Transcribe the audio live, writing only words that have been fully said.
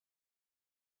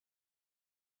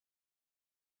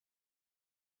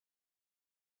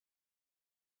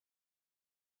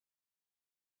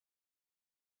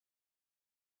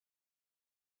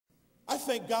I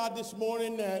thank God this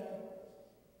morning that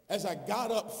as I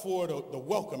got up for the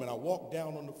welcome and I walked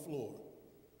down on the floor,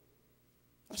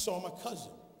 I saw my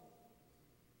cousin.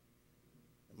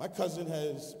 My cousin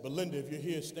has, Belinda, if you're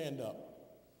here, stand up.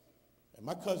 And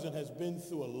my cousin has been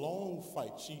through a long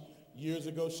fight. Years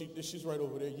ago, she's right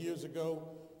over there. Years ago,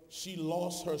 she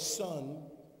lost her son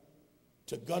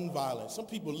to gun violence. Some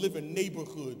people live in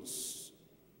neighborhoods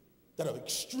that are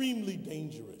extremely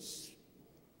dangerous.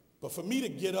 But for me to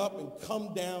get up and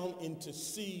come down and to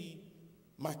see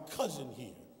my cousin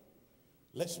here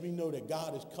lets me know that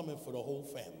God is coming for the whole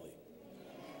family.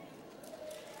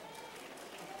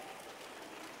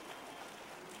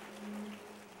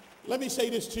 Let me say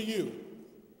this to you.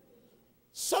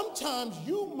 Sometimes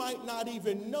you might not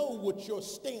even know what your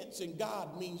stance in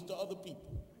God means to other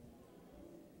people.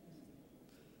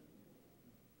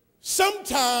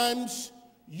 Sometimes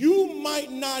you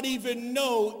might not even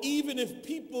know, even if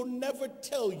people never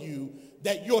tell you,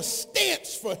 that your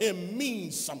stance for him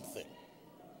means something.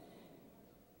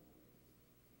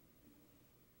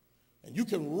 And you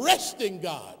can rest in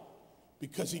God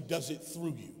because he does it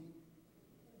through you.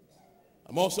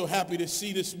 I'm also happy to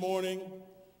see this morning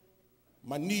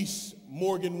my niece,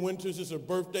 Morgan Winters. It's her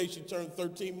birthday. She turned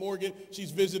 13. Morgan,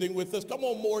 she's visiting with us. Come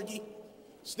on, Morgie.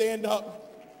 Stand up.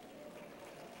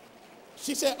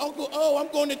 She said, Uncle O,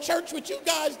 I'm going to church with you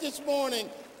guys this morning.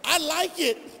 I like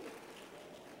it.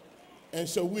 And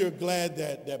so we are glad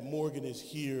that Morgan is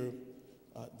here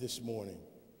this morning.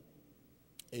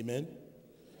 Amen.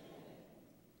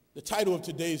 The title of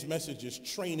today's message is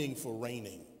Training for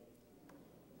Reigning.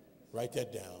 Write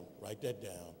that down. Write that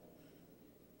down.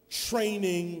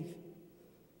 Training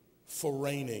for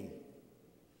reigning.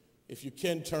 If you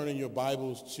can, turn in your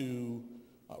Bibles to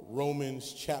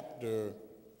Romans chapter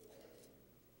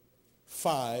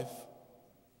 5.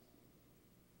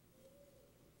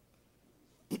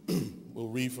 We'll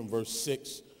read from verse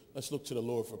 6. Let's look to the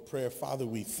Lord for prayer. Father,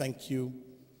 we thank you.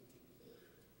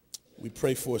 We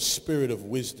pray for a spirit of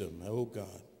wisdom, oh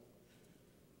God.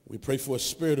 We pray for a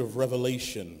spirit of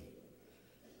revelation.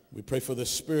 We pray for the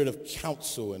spirit of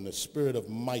counsel and the spirit of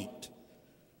might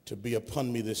to be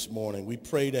upon me this morning. We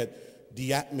pray that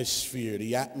the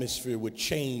atmosphere would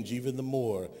change even the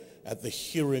more at the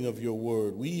hearing of your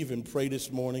word. We even pray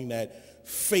this morning that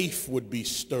faith would be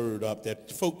stirred up,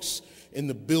 that folks in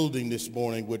the building this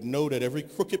morning would know that every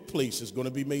crooked place is going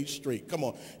to be made straight. Come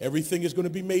on, everything is going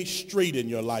to be made straight in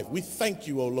your life. We thank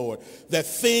you, oh Lord, that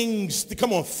things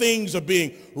are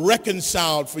being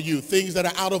reconciled for you, things that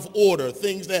are out of order,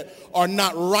 things that are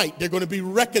not right. They're going to be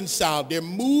reconciled. They're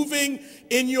moving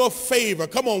in your favor.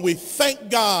 Come on, we thank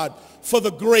God for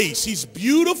the grace. He's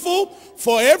beautiful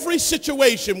for every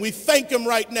situation. We thank him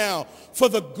right now for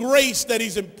the grace that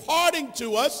he's imparting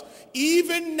to us.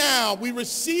 Even now, we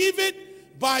receive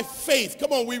it by faith.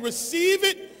 Come on, we receive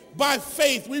it by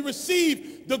faith. We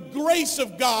receive the grace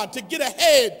of God to get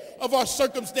ahead of our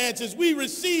circumstances. We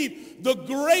receive the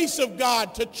grace of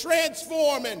God to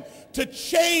transform and to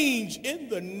change. In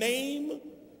the name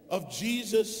of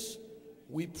Jesus,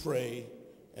 we pray.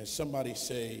 And somebody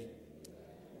say,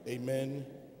 amen.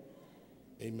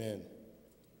 Amen.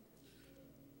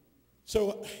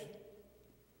 So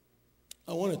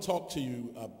I want to talk to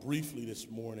you briefly this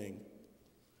morning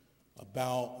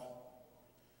about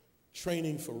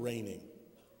training for reigning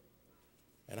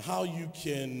and how you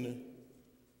can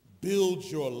build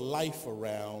your life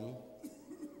around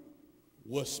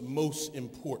what's most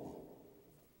important.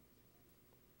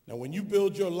 Now, when you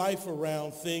build your life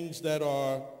around things that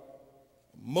are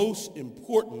most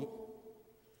important,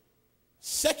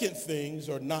 second things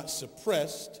are not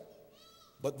suppressed,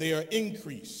 but they are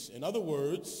increased. In other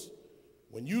words,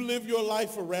 when you live your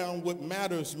life around what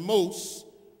matters most,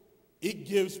 it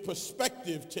gives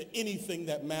perspective to anything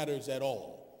that matters at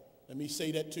all. Let me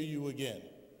say that to you again.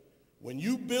 When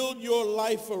you build your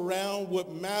life around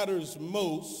what matters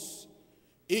most,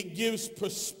 it gives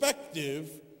perspective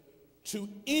to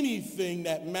anything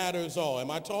that matters all. Am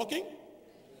I talking?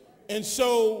 And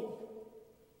so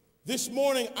this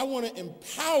morning, I want to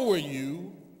empower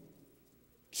you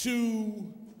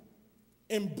to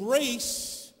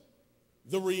embrace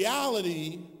the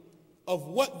reality of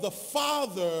what the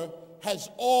Father has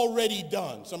already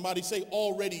done. Somebody say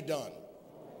already done.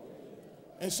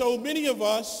 And so many of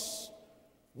us,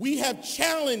 we have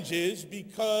challenges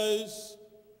because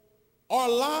our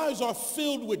lives are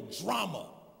filled with drama.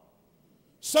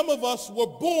 Some of us were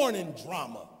born in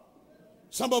drama.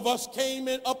 Some of us came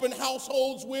up in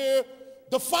households where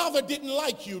the father didn't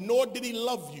like you, nor did he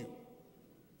love you.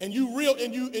 And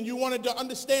you wanted to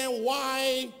understand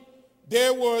why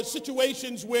there were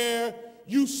situations where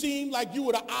you seem like you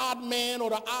were the odd man or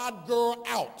the odd girl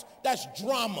out. That's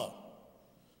drama.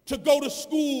 To go to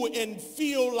school and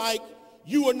feel like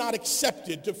you are not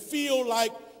accepted, to feel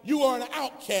like you are an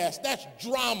outcast, that's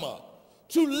drama.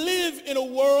 To live in a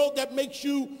world that makes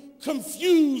you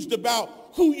confused about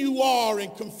who you are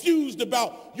and confused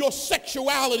about your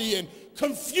sexuality and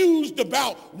confused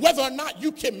about whether or not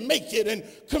you can make it and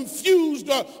confused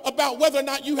about whether or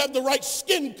not you have the right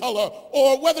skin color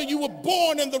or whether you were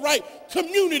born in the right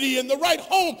community, in the right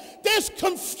home. There's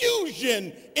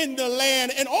confusion in the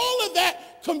land, and all of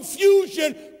that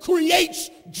confusion creates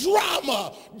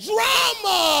drama.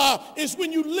 Drama is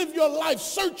when you live your life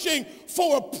searching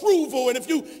for approval, and if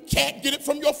you can't get it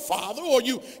from your father or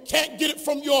you can't get it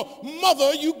from your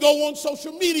mother, you go on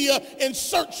social media and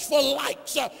search for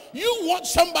likes. You want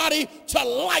somebody to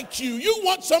like you. You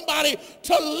want somebody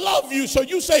to love you. So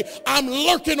you say, I'm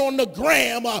lurking on the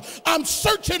gram. I'm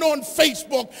searching on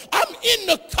Facebook. I'm in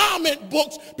the comment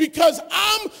books because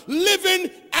I'm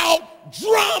living out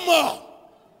drama.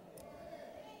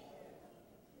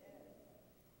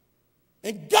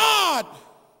 And God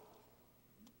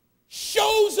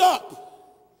shows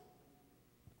up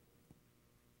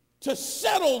to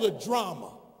settle the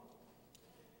drama.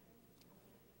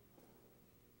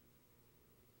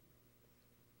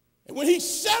 And when he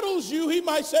settles you, he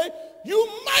might say, you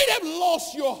might have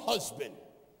lost your husband.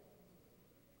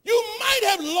 You might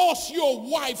have lost your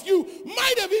wife. You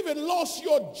might have even lost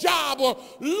your job or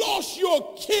lost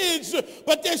your kids.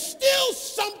 But there's still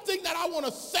something that I want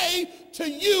to say to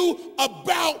you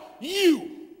about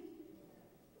you.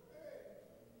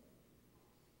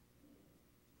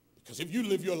 Because if you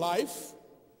live your life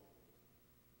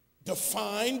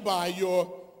defined by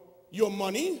your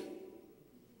money,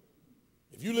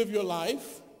 if you live your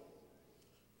life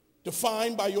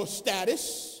defined by your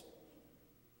status,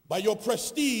 by your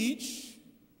prestige,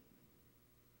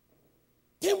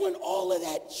 then when all of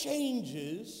that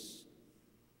changes,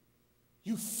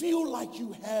 you feel like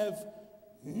you have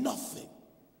nothing.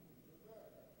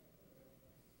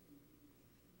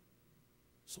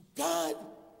 So God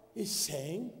is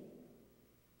saying,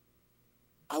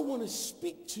 I want to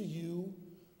speak to you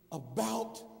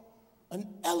about an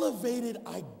elevated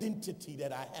identity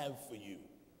that I have for you.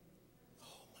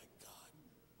 Oh my God.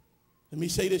 Let me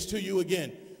say this to you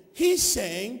again. He's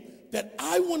saying that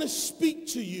I want to speak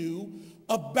to you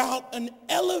about an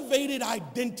elevated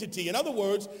identity. In other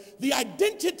words, the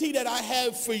identity that I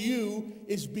have for you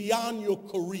is beyond your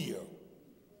career.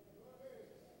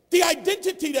 The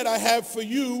identity that I have for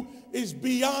you is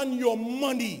beyond your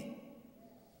money.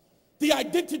 The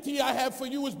identity I have for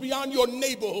you is beyond your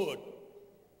neighborhood.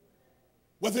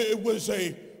 Whether it was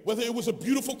a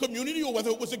beautiful community or whether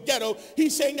it was a ghetto,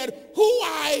 he's saying that who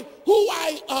I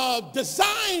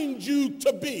designed you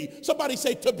to be. Somebody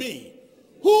say to be.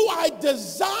 Who I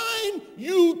designed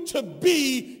you to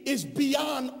be is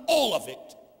beyond all of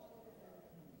it.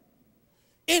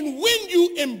 And when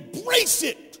you embrace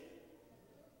it,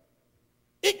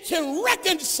 it can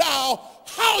reconcile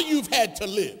how you've had to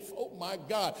live. Oh my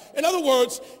God. In other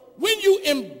words, when you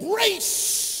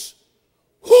embrace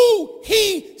who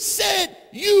he said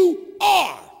you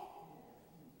are,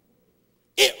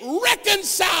 it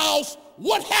reconciles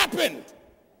what happened.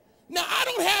 Now, I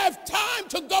don't have time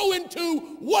to go into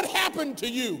what happened to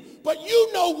you, but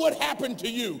you know what happened to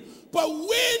you. But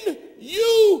when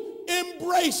you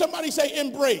embrace, somebody say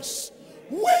embrace.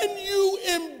 When you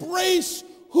embrace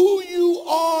who you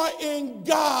are in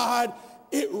God,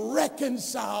 it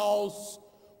reconciles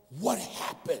what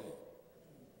happened.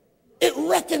 It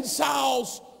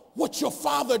reconciles what your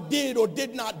father did or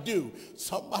did not do.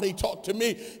 Somebody talk to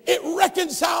me. It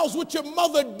reconciles what your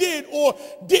mother did or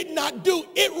did not do.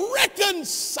 It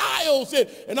reconciles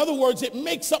it. In other words, it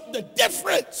makes up the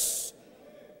difference.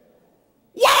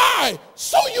 Why?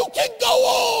 So you can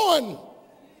go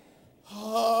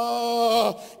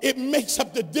on. It makes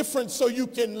up the difference so you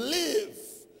can live.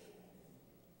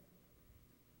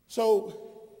 So,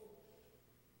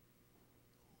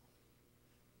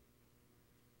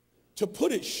 to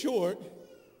put it short,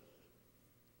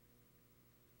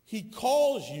 he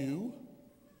calls you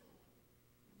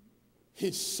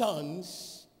his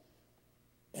sons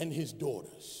and his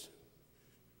daughters.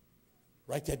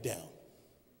 Write that down.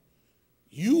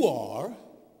 You are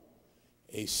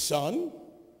a son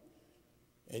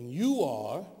and you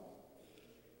are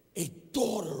a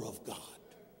daughter of God.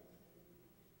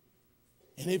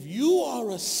 And if you are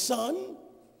a son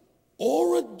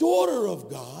or a daughter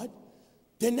of God,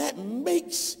 then that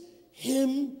makes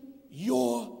him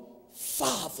your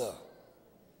father.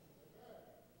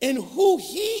 And who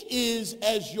he is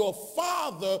as your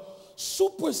father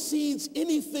supersedes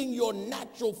anything your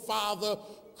natural father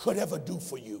could ever do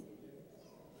for you.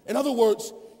 In other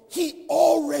words, he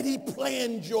already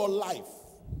planned your life.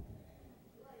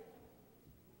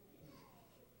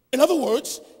 In other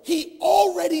words, he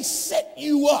already set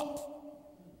you up.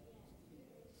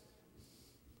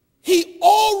 He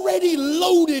already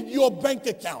loaded your bank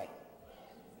account.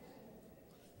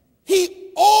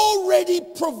 He already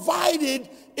provided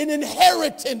an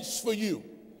inheritance for you.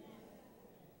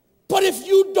 But if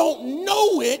you don't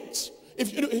know it,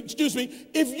 if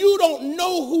you don't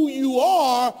know who you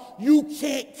are, you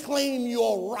can't claim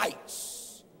your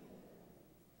rights.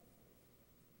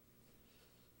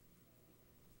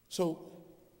 So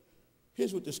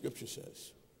here's what the scripture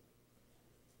says.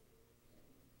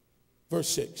 Verse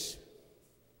 6.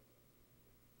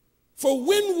 For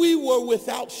when we were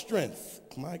without strength,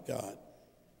 my God,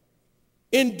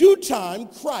 in due time,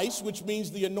 Christ, which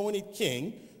means the anointed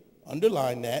king,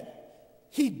 underline that,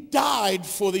 he died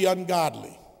for the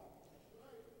ungodly.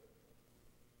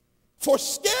 For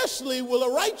scarcely will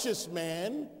a righteous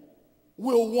man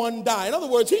will one die. In other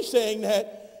words, he's saying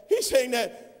that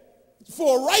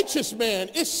for a righteous man,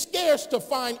 it's scarce to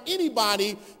find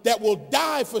anybody that will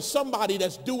die for somebody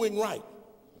that's doing right.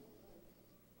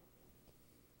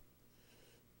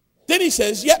 Then he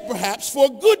says, yet perhaps for a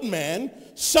good man,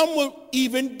 some will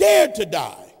even dare to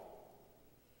die.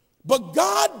 But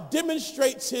God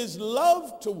demonstrates his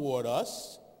love toward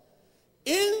us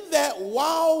in that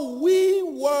while we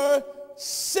were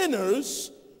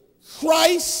sinners,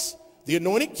 Christ, the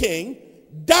anointed king,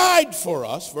 died for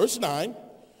us, verse 9,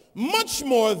 much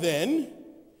more then,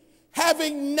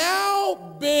 having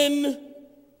now been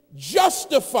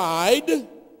justified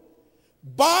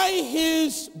by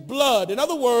his blood. In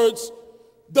other words,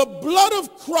 the blood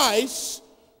of Christ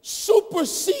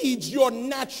supersedes your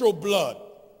natural blood.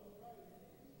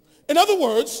 In other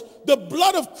words, the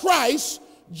blood of Christ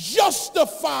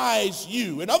justifies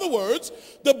you. In other words,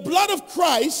 the blood of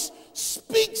Christ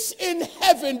speaks in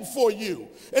heaven for you.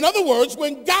 In other words,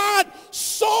 when God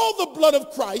saw the blood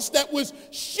of Christ that was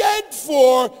shed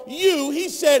for you, he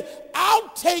said, I'll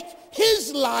take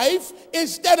his life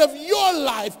instead of your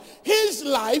life. His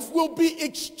life will be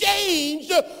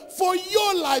exchanged for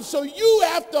your life. So you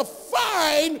have to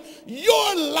find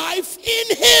your life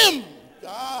in him.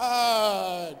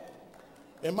 God.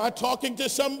 Am I talking to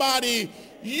somebody?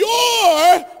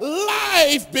 Your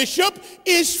life, Bishop,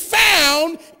 is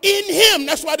found in him.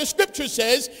 That's why the scripture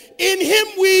says, in him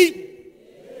we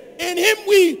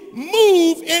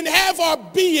move and have our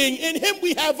being. In him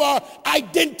we have our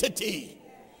identity.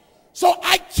 So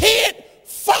I can't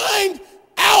find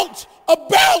out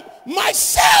about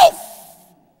myself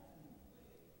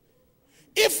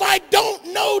if I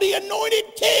don't know the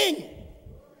anointed king.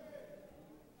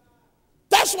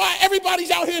 That's why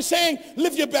everybody's out here saying,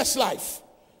 live your best life.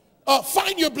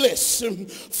 Find your bliss.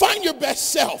 Find your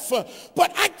best self.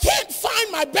 But I can't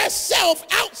find my best self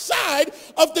outside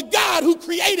of the God who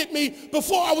created me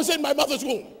before I was in my mother's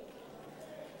womb.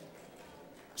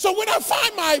 So when I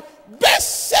find my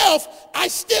best self, I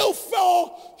still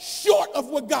fall short of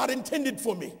what God intended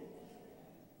for me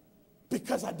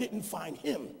because I didn't find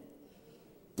him.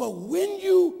 But when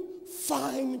you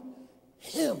find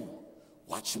him,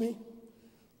 watch me,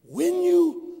 when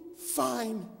you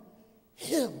find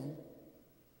him,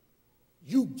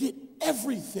 you get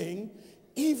everything,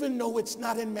 even though it's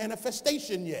not in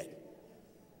manifestation yet.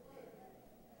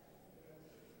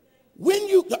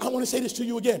 I want to say this to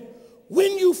you again.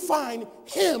 When you find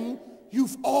him,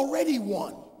 you've already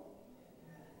won.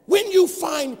 When you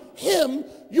find him,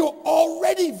 you're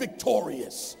already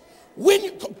victorious.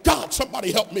 God,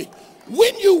 somebody help me.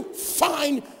 When you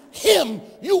find him,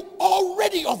 you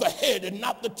already are the head and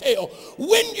not the tail.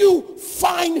 When you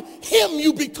find him,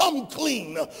 you become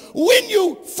clean. When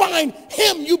you find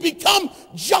him, you become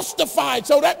justified.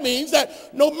 So that means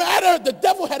that no matter the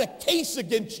devil had a case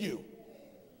against you,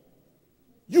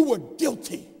 you were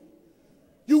guilty.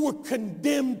 You were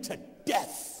condemned to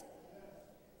death.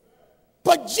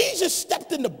 But Jesus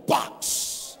stepped in the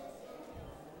box.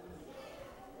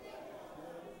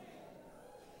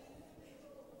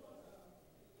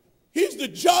 He's the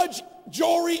judge,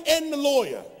 jury, and the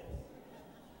lawyer.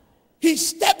 He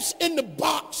steps in the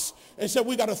box and said,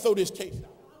 we got to throw this case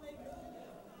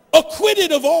out.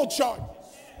 Acquitted of all charges.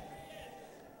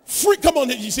 Free, come on,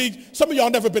 you see, some of y'all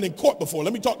never been in court before.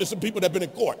 Let me talk to some people that have been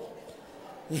in court.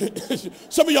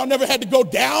 Some of y'all never had to go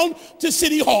down to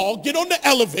City Hall, get on the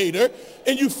elevator,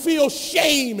 and you feel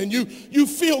shame, and you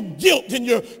feel guilt, and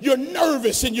you're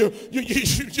nervous, and you're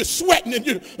sweating,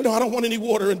 and no, I don't want any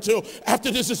water until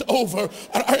after this is over.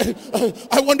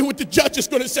 I wonder what the judge is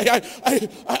going to say.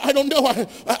 I don't know.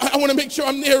 I want to make sure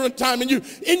I'm there on time. And you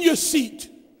in your seat,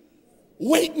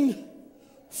 waiting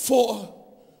for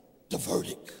the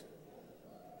verdict.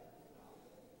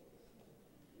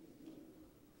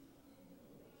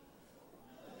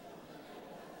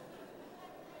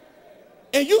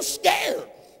 And you scared.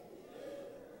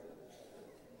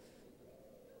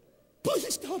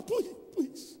 Please, God,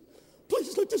 please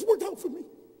let this work out for me.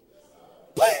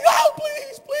 Please, God,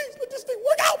 please let this thing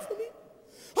work out for me.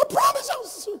 I promise I'll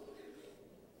serve.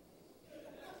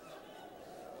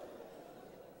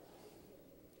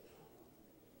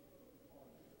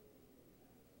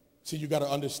 See, you got to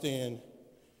understand,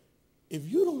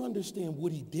 if you don't understand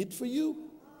what he did for you,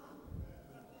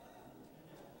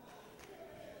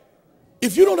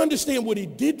 if you don't understand what he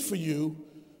did for you,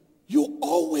 you'll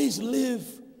always live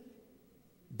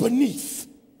beneath.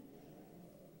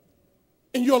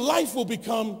 And your life will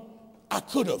become, I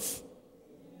could have.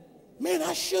 Man,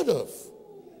 I should have.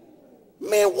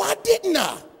 Man, why didn't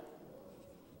I?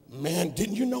 Man,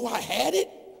 didn't you know I had it?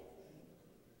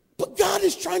 But God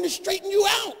is trying to straighten you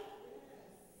out.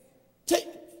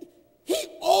 He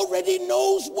already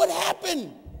knows what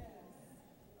happened.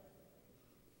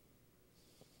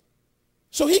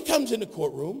 So he comes in the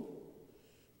courtroom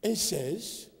and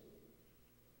says,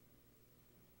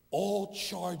 all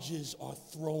charges are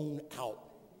thrown out.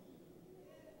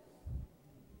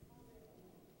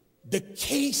 The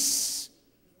case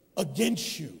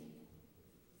against you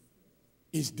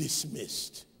is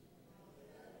dismissed.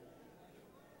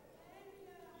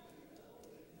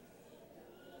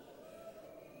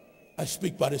 I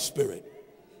speak by the Spirit.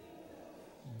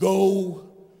 Go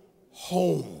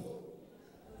home.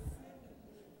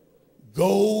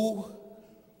 Go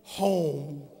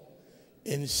home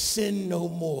and sin no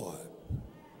more.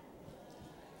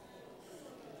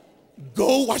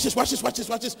 Go, watch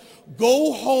this.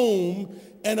 Go home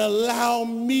and allow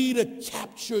me to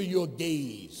capture your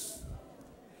gaze.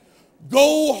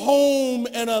 Go home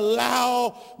and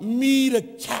allow me to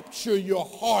capture your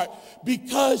heart,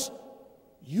 because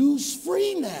you's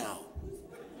free now.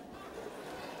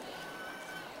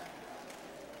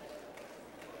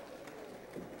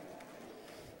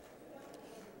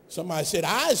 Somebody said,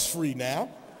 I's free now.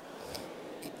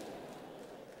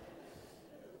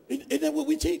 Isn't that what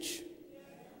we teach?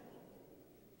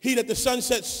 He that the sun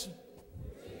sets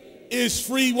is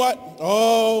free what?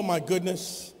 Oh, my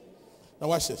goodness. Now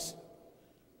watch this.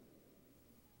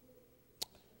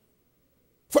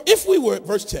 For if we were,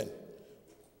 verse 10,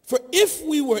 for if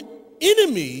we were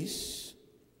enemies,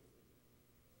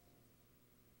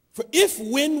 for if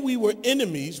when we were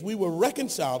enemies, we were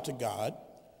reconciled to God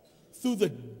through the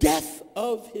death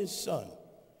of his son,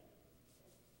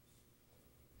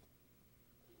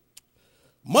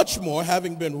 much more,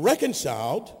 having been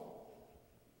reconciled,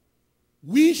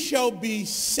 we shall be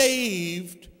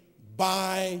saved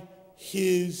by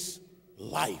his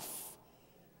life.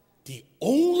 The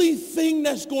only thing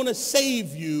that's going to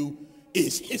save you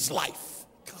is his life.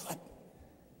 God.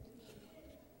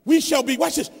 We shall be,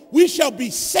 watch this, we shall be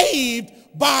saved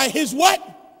by his what?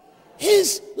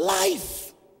 His life.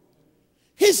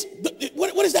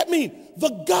 What does that mean? The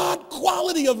God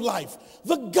quality of life.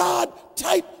 The God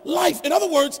type life. In other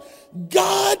words,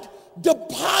 God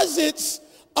deposits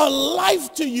a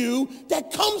life to you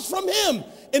that comes from him.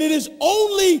 And it is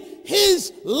only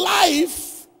his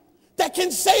life that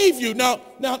can save you. Now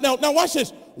watch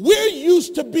this. We're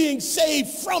used to being saved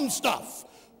from stuff.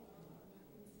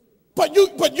 But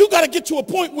you got to get to a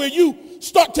point where you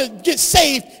start to get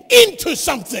saved into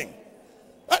something.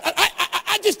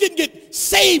 I just didn't get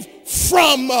saved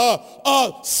from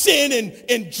sin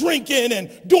and drinking and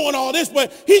doing all this,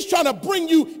 but he's trying to bring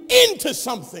you into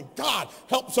something. God,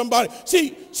 help somebody.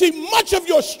 See, much of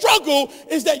your struggle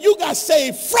is that you got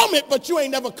saved from it, but you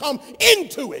ain't never come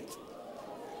into it.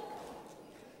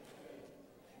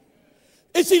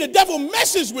 And see, the devil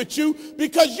messes with you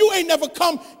because you ain't never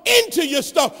come into your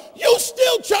stuff. You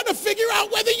still trying to figure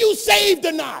out whether you saved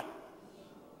or not.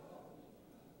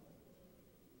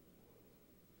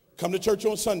 Come to church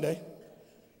on Sunday,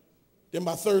 then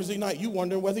by Thursday night, you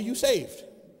wondering whether you saved.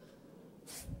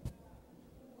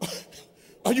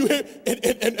 Are you here?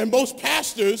 And most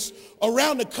pastors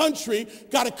around the country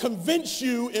got to convince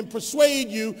you and persuade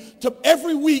you to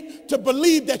every week to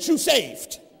believe that you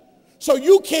saved. So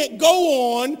you can't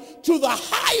go on to the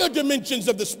higher dimensions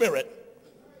of the Spirit.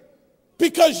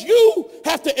 Because you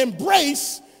have to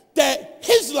embrace that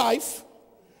his life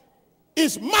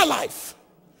is my life.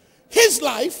 His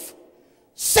life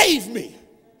saved me.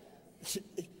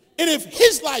 And if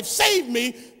his life saved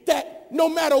me, that no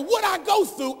matter what I go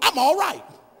through, I'm all right.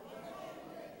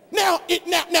 Now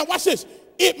watch this.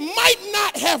 It might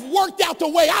not have worked out the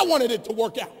way I wanted it to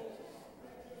work out.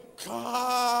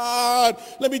 God,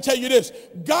 let me tell you this.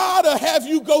 God will have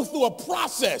you go through a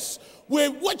process where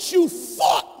what you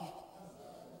thought,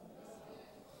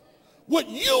 what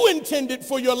you intended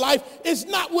for your life is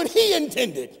not what he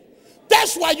intended.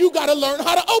 That's why you got to learn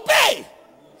how to obey.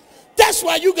 That's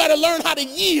why you got to learn how to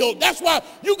yield. That's why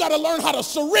you got to learn how to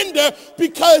surrender,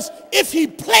 because if he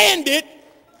planned it,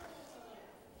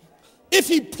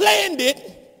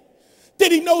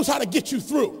 then he knows how to get you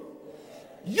through.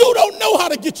 You don't know how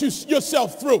to get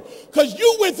yourself through, because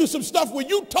you went through some stuff where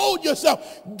you told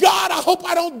yourself, God, I hope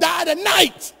I don't die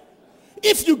tonight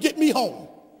if you get me home.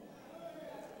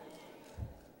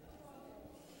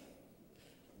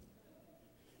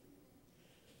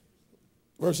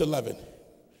 Verse 11.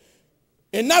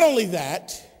 And not only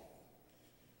that,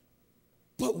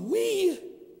 but we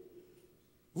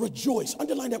rejoice.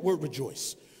 Underline that word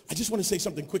rejoice. I just want to say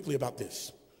something quickly about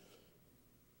this.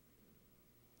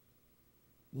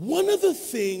 One of the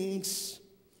things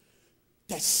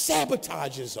that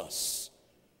sabotages us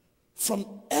from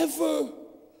ever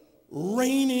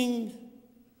reigning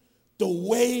the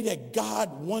way that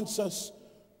God wants us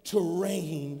to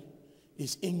reign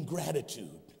is ingratitude.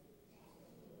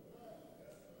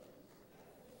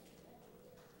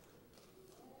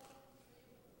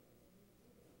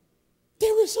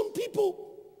 There are some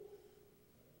people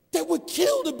that would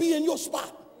kill to be in your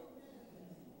spot.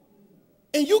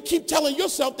 And you keep telling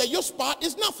yourself that your spot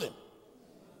is nothing.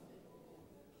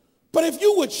 But if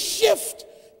you would shift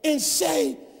and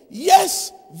say,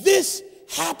 yes, this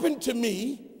happened to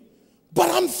me, but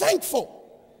I'm thankful.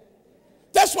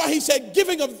 That's why he said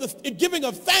giving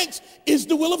of thanks is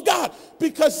the will of God.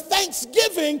 Because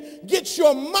thanksgiving gets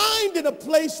your mind in a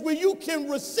place where you can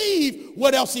receive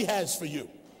what else he has for you.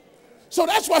 So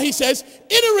that's why he says,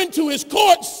 enter into his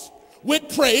courts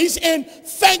with praise and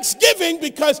thanksgiving,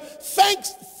 because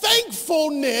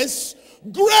thankfulness,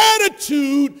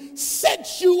 gratitude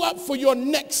sets you up for your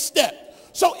next step.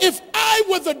 So if I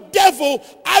were the devil,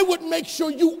 I would make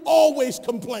sure you always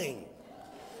complain.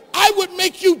 I would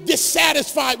make you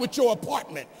dissatisfied with your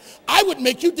apartment. I would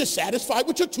make you dissatisfied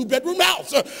with your 2-bedroom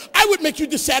house. I would make you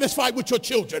dissatisfied with your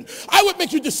children. I would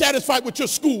make you dissatisfied with your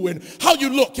school and how you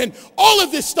look and all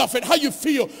of this stuff and how you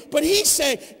feel. But he's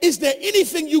saying, is there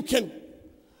anything you can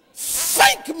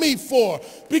thank me for?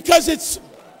 Because it's...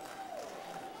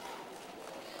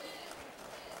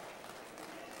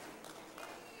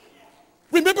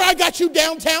 Remember I got you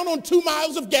downtown on 2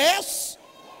 miles of gas?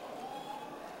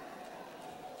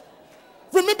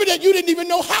 Remember that you didn't even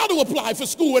know how to apply for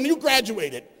school when you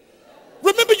graduated.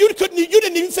 Remember you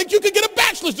didn't even think you could get a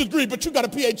bachelor's degree, but you got a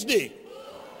PhD.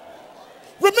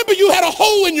 Remember you had a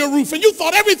hole in your roof and you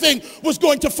thought everything was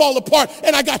going to fall apart,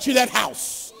 and I got you that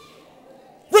house.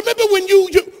 Remember when you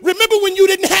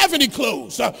didn't have any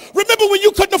clothes. Remember when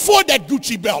you couldn't afford that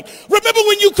Gucci belt. Remember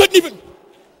when you couldn't even...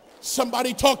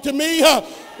 Somebody talk to me.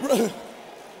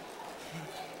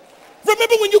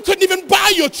 Remember when you couldn't even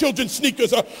buy your children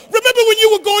sneakers? Remember when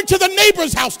you were going to the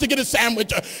neighbor's house to get a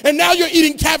sandwich, and now you're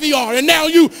eating caviar, and now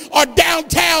you are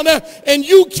downtown and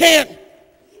you can't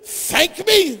thank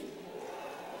me?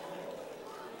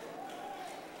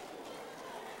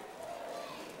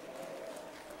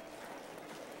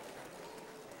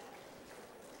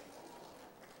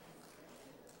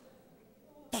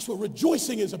 That's what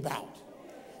rejoicing is about.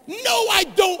 No, I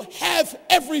don't have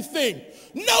everything.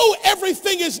 No,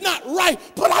 everything is not right,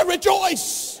 but I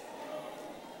rejoice.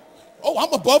 Oh,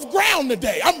 I'm above ground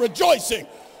today. I'm rejoicing.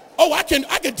 Oh, I can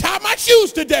tie my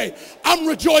shoes today. I'm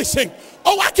rejoicing.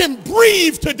 Oh, I can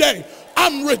breathe today.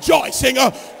 I'm rejoicing.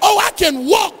 Oh, I can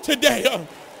walk today.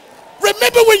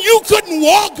 Remember when you couldn't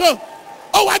walk?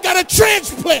 Oh, I got a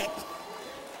transplant.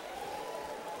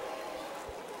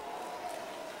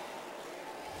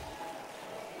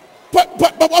 But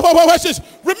watch this.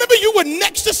 Remember you were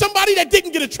next to somebody that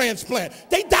didn't get a transplant.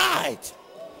 They died.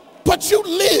 But you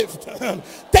lived.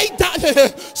 They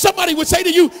died. Somebody would say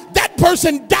to you, that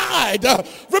person died.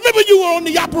 Remember when you were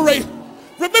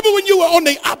on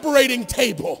the operating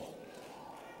table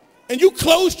and you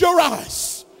closed your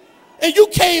eyes and you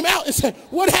came out and said,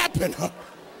 what happened?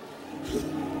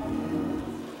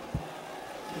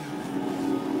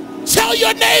 Tell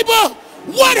your neighbor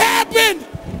what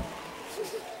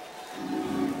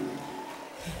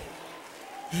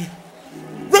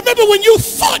Remember when you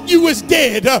thought you was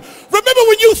dead. Remember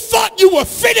when you thought you were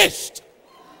finished.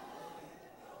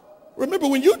 Remember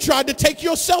when you tried to take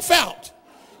yourself out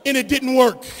and it didn't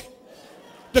work.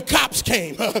 The cops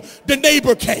came, the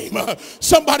neighbor came,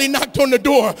 somebody knocked on the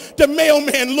door, the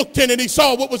mailman looked in and he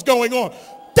saw what was going on.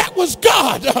 That was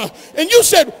God. And you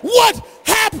said, what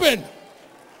happened?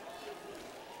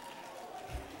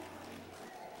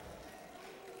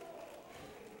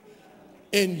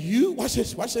 And you, watch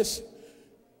this.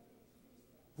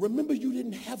 Remember, you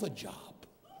didn't have a job.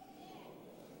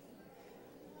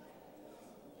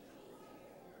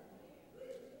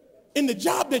 In the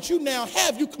job that you now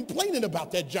have, you complaining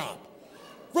about that job.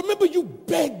 Remember, you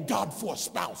begged God for a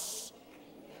spouse.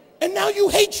 And now you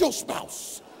hate your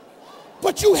spouse.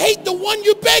 But you hate the one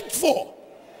you begged for.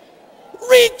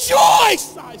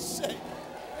 Rejoice, I say.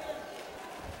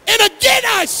 And again,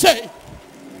 I say.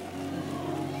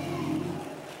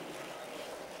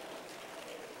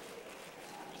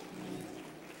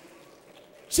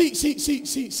 See,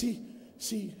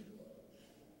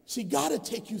 God will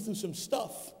take you through some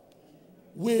stuff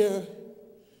where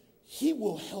he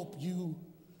will help you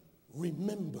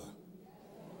remember.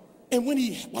 And when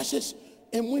he, watch this,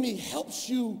 and when he helps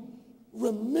you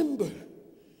remember,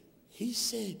 he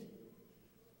said,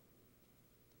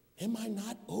 am I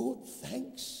not owed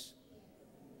thanks?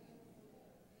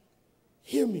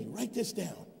 Hear me, write this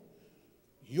down.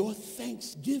 Your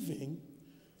thanksgiving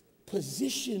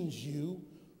positions you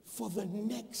for the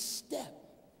next step.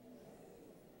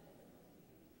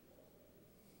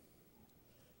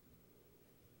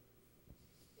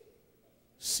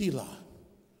 Selah.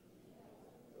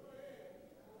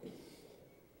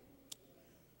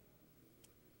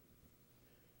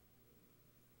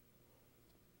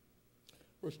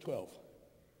 Verse 12.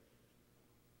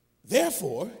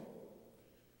 Therefore,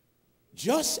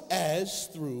 just as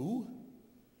through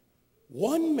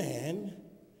one man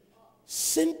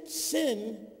sin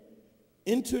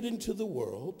entered into the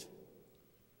world,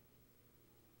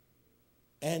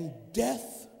 and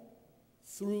death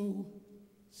through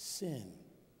sin.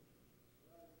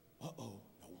 Uh-oh.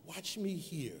 Now watch me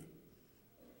here.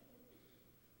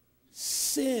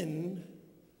 Sin,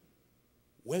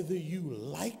 whether you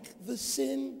like the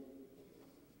sin,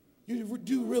 you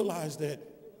do realize that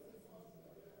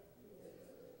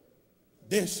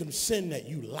there's some sin that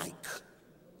you like.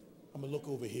 I'm going to look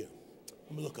over here.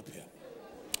 I'm going to look up here.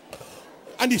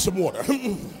 I need some water.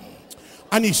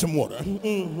 I need some water.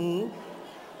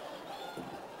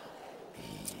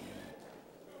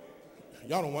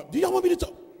 Y'all don't want, do y'all want me to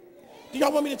talk? Do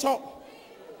y'all want me to talk?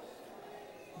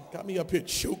 Got me up here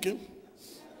choking.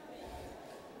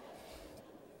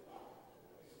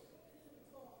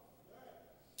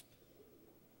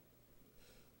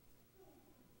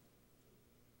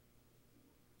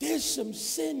 There's some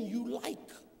sin you like.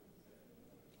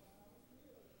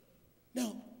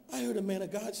 Now, I heard a man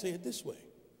of God say it this way.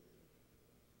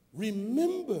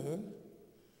 Remember,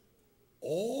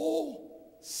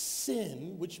 all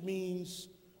sin, which means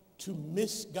to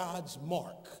miss God's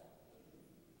mark,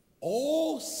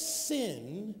 all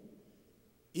sin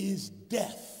is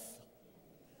death.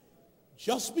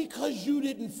 Just because you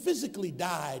didn't physically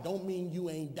die don't mean you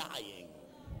ain't dying.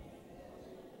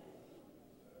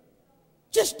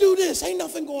 Just do this. Ain't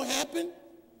nothing going to happen.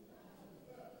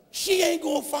 She ain't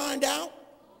going to find out.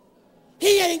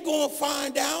 He ain't going to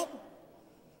find out.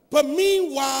 But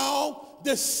meanwhile,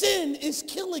 the sin is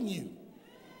killing you.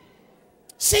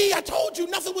 See, I told you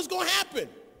nothing was going to happen.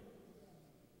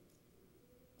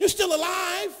 You're still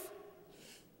alive.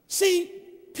 See,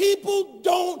 people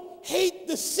don't hate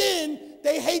the sin.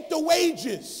 They hate the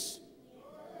wages.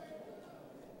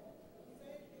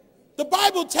 The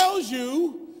Bible tells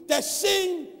you that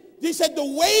sin, he said the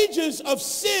wages of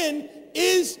sin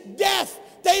is death.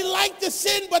 They like the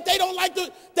sin, but they don't like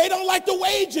the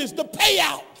wages, the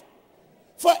payout.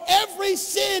 For every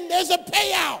sin, there's a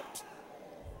payout.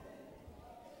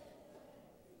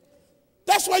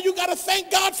 That's why you got to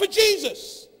thank God for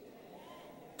Jesus.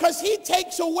 Because he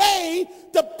takes away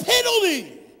the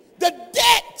penalty, the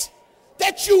debt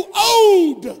that you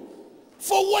owed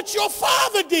for what your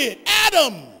father did,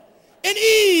 Adam and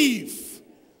Eve.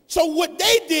 So what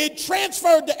they did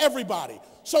transferred to everybody.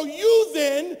 So you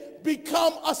then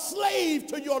become a slave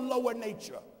to your lower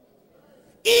nature.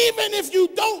 Even if you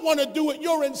don't want to do it,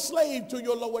 you're enslaved to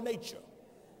your lower nature.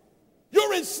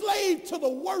 You're enslaved to the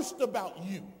worst about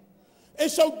you. And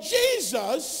so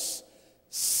Jesus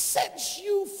sets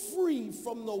you free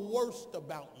from the worst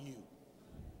about you.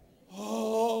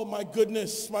 Oh, my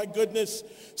goodness, my goodness.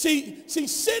 See,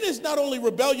 sin is not only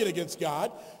rebellion against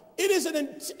God, it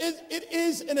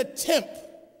is an attempt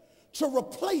to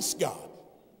replace God.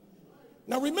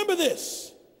 Now remember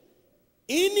this.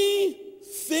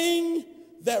 Anything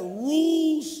that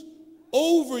rules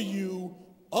over you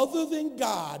other than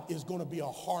God is going to be a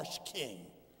harsh king.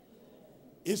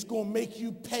 It's going to make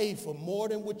you pay for more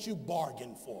than what you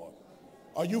bargained for.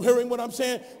 Are you hearing what I'm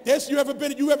saying? You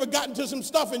ever gotten to some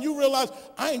stuff and you realize,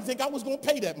 I didn't think I was going to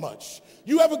pay that much.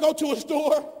 You ever go to a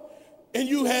store and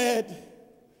you had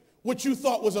what you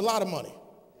thought was a lot of money.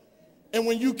 And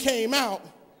when you came out,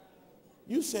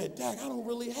 you said, Dad, I don't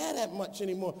really have that much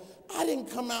anymore. I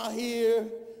didn't come out here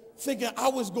thinking I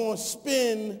was going to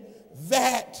spend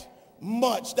that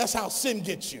much. That's how sin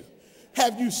gets you.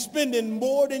 Have you spending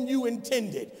more than you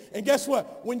intended? And guess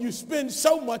what? When you spend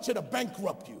so much, it'll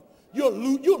bankrupt you. You'll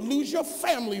lose your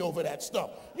family over that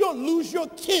stuff. You'll lose your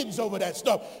kids over that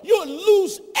stuff. You'll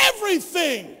lose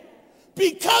everything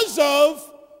because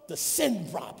of the sin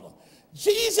problem.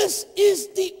 Jesus is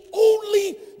the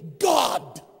only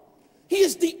God. He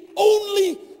is the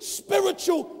only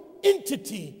spiritual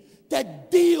entity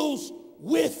that deals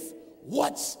with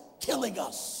what's killing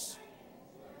us.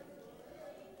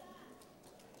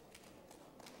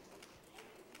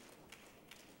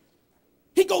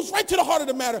 He goes right to the heart of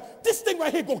the matter. This thing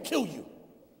right here going to kill you.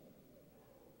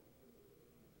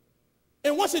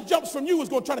 And once it jumps from you, it's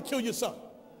going to try to kill your son.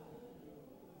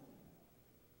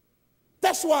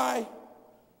 That's why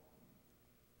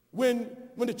when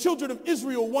the children of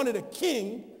Israel wanted a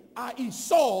king, i.e.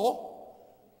 Saul,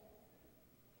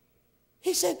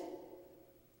 he said,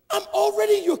 I'm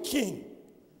already your king.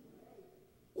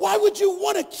 Why would you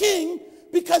want a king?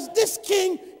 Because this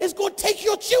king is going to take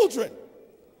your children.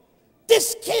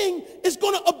 This king is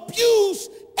going to abuse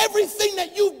everything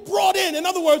that you've brought in. In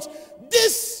other words,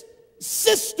 this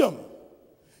system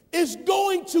is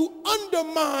going to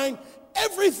undermine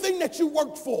everything that you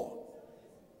worked for,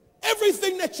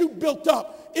 everything that you built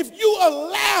up. If you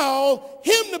allow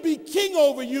him to be king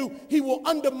over you, he will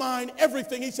undermine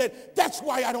everything. He said, that's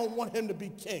why I don't want him to be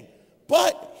king.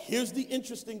 But here's the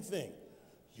interesting thing.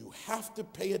 You have to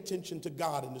pay attention to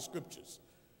God in the scriptures.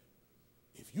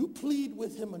 If you plead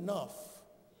with him enough,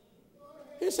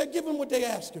 he said, give them what they're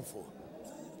asking for.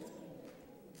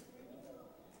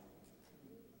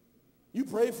 You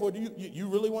pray for it. You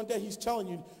really want that? He's telling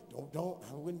you,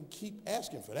 I wouldn't keep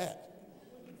asking for that.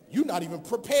 You're not even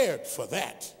prepared for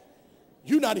that.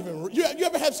 You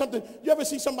ever have something, you ever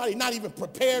see somebody not even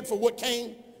prepared for what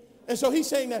came? And so he's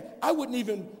saying that I wouldn't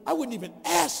even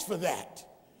ask for that,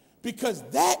 because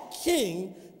that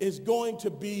king is going to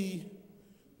be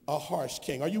a harsh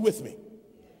king. Are you with me?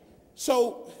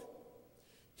 So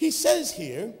he says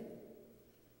here,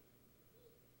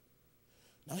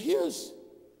 now here's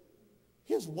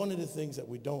one of the things that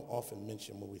we don't often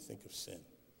mention when we think of sin.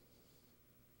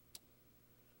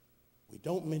 We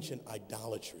don't mention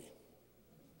idolatry.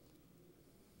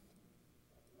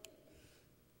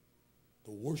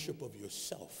 The worship of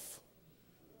yourself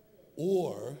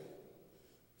or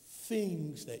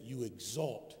things that you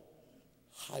exalt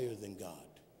higher than God.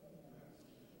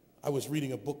 I was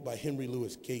reading a book by Henry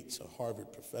Louis Gates, a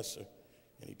Harvard professor,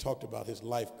 and he talked about his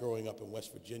life growing up in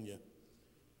West Virginia.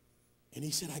 And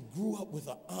he said, I grew up with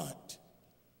an aunt.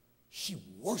 She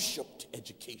worshiped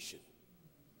education.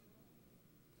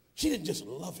 She didn't just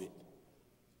love it,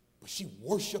 but she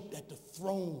worshiped at the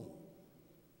throne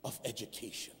of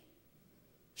education.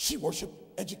 She worshiped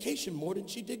education more than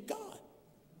she did God.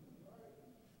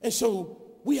 And so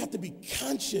we have to be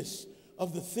conscious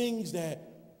of the things that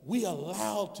we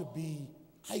allow to be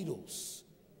idols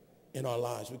in our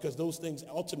lives, because those things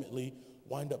ultimately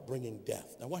wind up bringing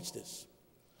death. Now watch this.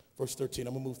 Verse 13,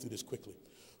 I'm going to move through this quickly.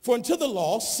 For until the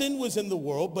law, sin was in the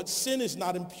world, but sin is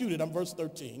not imputed. I'm verse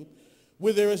 13,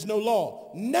 where there is no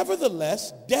law.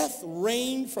 Nevertheless, death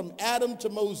reigned from Adam to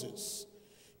Moses,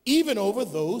 even over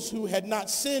those who had not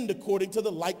sinned according to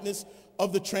the likeness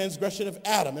of the transgression of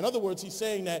Adam. In other words, he's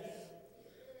saying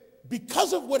that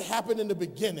because of what happened in the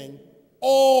beginning,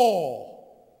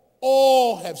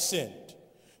 all have sinned.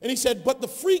 And he said, but the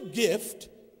free gift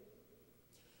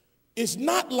is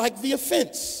not like the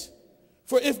offense.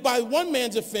 For if by one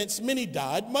man's offense many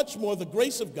died, much more the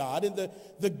grace of God and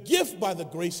the gift by the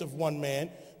grace of one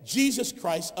man, Jesus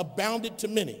Christ, abounded to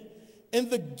many. And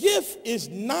the gift is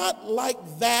not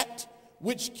like that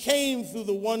which came through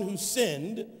the one who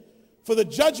sinned, for the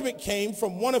judgment came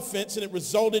from one offense and it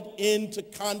resulted into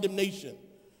condemnation.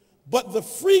 But the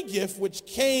free gift which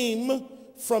came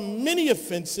from many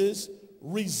offenses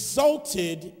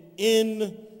resulted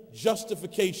in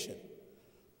justification.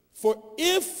 For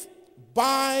if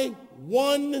by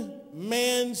one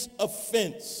man's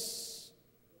offense,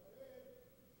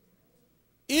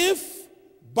 if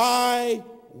by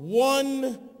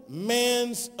one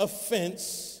man's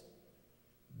offense,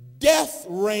 death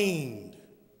reigned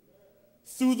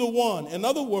through the one. In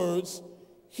other words,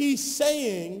 he's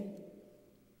saying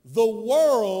the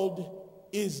world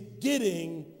is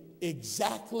getting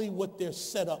exactly what they're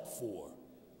set up for.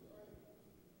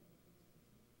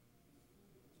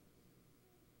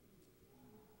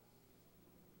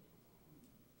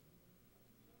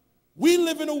 We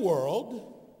live in a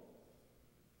world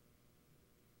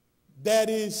that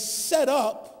is set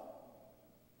up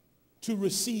to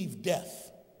receive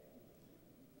death.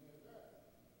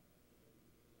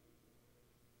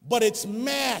 But it's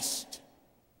masked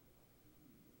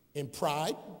in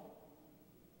pride.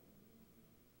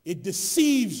 It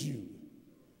deceives you.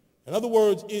 In other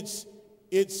words,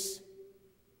 it's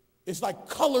like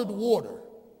colored water.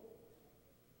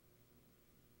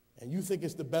 And you think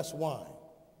it's the best wine,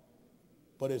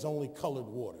 but it's only colored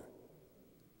water.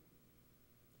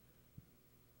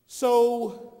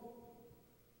 So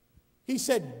he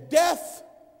said, death,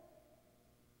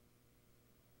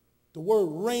 the word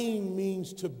reign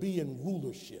means to be in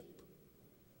rulership.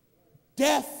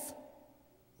 Death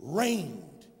reigned.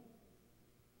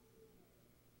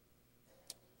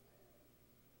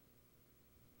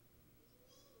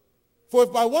 For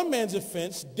if by one man's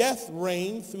offense death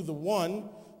reigned through the one,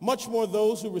 much more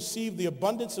those who receive the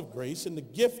abundance of grace and the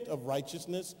gift of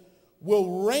righteousness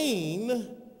will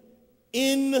reign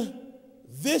in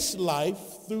this life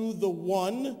through the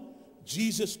one,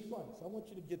 Jesus Christ. I want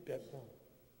you to get that point.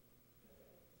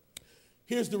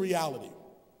 Here's the reality.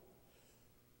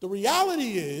 The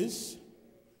reality is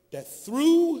that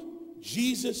through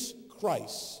Jesus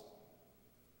Christ,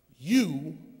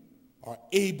 you are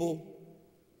able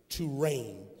to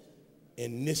reign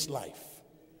in this life.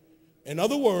 In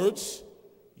other words,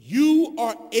 you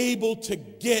are able to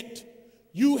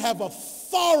you have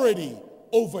authority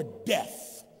over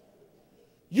death.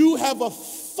 You have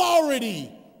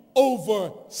authority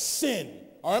over sin.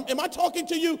 Am I talking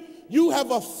to you? You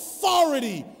have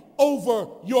authority over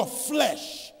your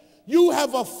flesh. You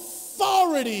have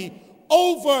authority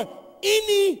over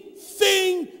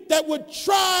anything that would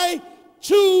try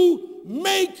to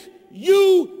make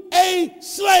you a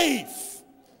slave.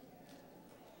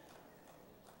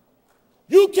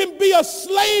 You can be a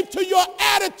slave to your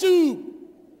attitude.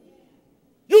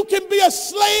 You can be a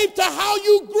slave to how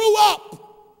you grew up.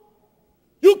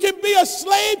 You can be a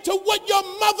slave to what your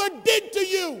mother did to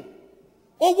you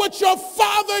or what your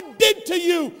father did to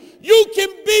you. You can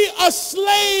be a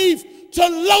slave to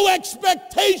low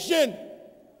expectation.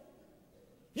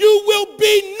 You will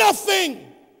be nothing.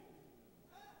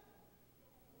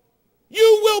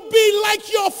 You will be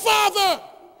like your father.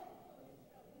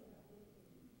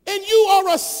 And you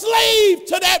are a slave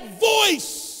to that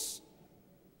voice.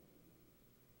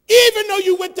 Even though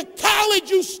you went to college,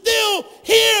 you still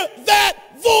hear that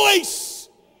voice.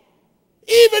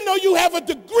 Even though you have a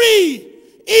degree,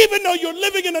 even though you're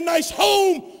living in a nice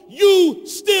home, you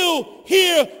still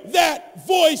hear that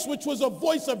voice, which was a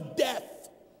voice of death.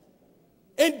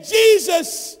 And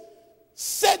Jesus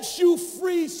sets you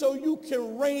free so you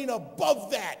can reign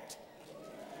above that.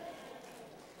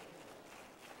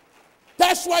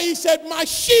 That's why he said, my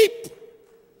sheep,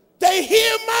 they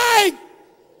hear my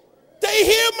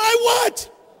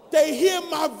what? They hear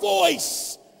my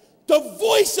voice. The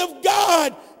voice of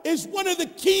God is one of the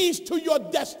keys to your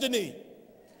destiny.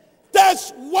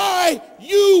 That's why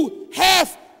you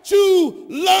have to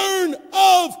learn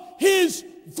of his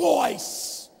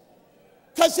voice.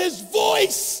 Because his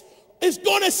voice is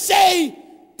going to say,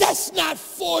 that's not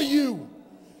for you.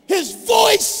 His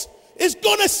voice is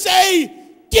going to say,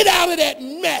 get out of that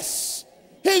mess.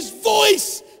 His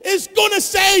voice is going to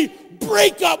say,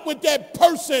 break up with that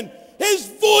person. His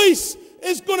voice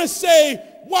is going to say,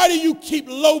 why do you keep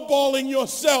lowballing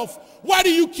yourself? Why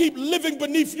do you keep living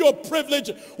beneath your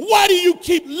privilege? Why do you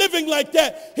keep living like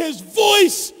that? His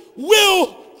voice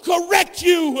will correct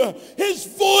you. His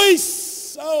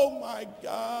voice, oh my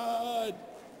God.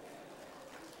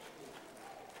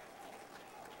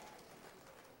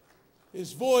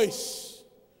 His voice,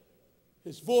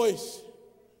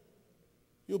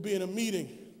 you'll be in a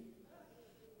meeting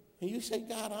and you say,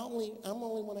 God, I'm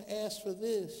only want to ask for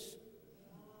this.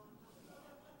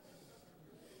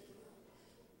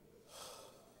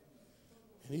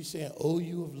 And he's saying, oh,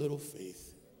 you of little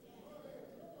faith.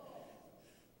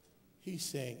 He's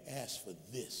saying, ask for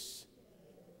this.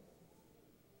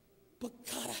 But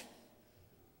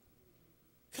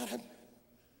God,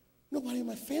 nobody in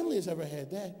my family has ever had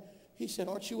that. He said,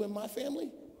 aren't you in my family?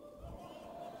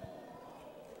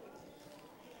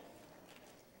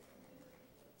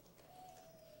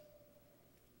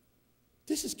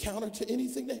 This is counter to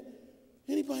anything that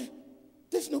Anybody?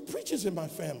 There's no preachers in my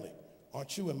family.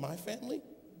 Aren't you in my family?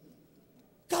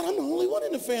 God, I'm the only one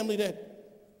in the family that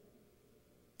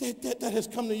has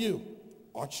come to you.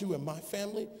 Aren't you in my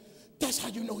family? That's how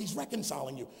you know he's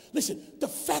reconciling you. Listen, the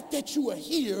fact that you are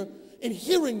here and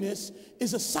hearing this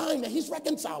is a sign that he's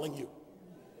reconciling you.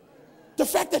 The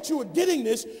fact that you are getting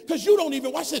this, because you don't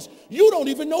even, watch this, you don't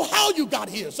even know how you got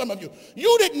here, some of you.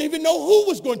 You didn't even know who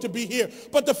was going to be here.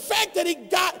 But the fact that he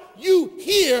got you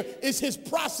here is his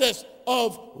process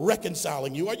of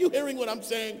reconciling you. Are you hearing what I'm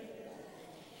saying?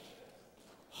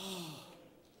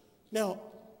 Now,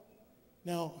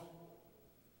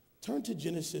 turn to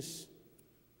Genesis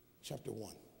chapter 1.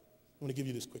 I want to give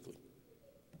you this quickly.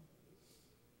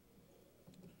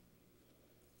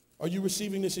 Are you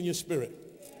receiving this in your spirit?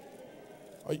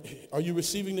 Are you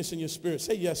receiving this in your spirit?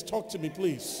 Say yes. Talk to me,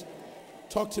 please.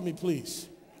 Talk to me, please.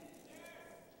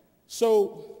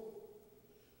 So,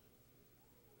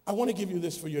 I want to give you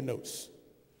this for your notes.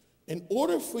 In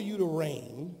order for you to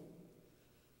reign,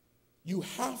 you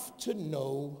have to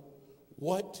know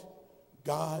what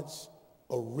God's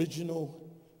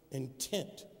original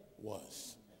intent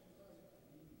was.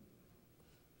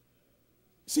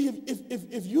 See,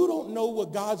 if you don't know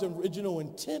what God's original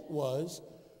intent was,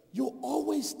 you'll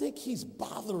always think he's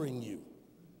bothering you.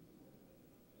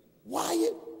 Why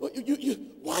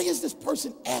is this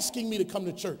person asking me to come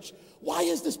to church? Why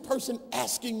is this person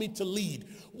asking me to lead?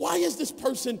 Why is this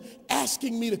person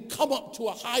asking me to come up to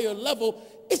a higher level?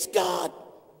 It's God.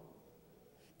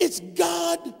 It's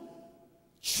God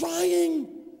trying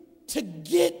to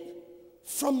get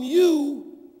from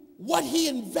you what he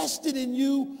invested in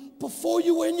you before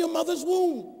you were in your mother's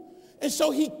womb. And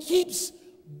so he keeps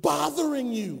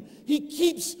bothering you. He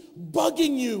keeps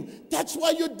bugging you. That's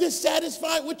why you're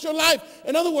dissatisfied with your life.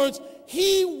 In other words,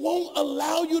 he won't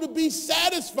allow you to be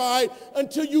satisfied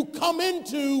until you come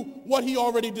into what he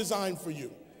already designed for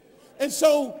you. And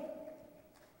so,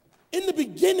 in the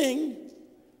beginning,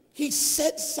 he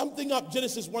set something up.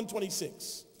 Genesis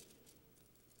 1:26.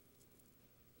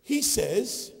 He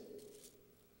says,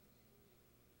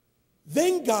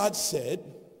 then God said,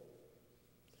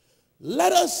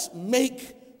 let us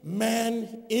make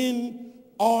man in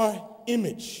our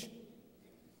image,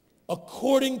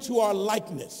 according to our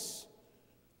likeness.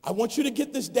 I want you to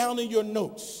get this down in your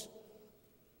notes.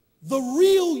 The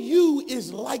real you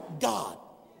is like God.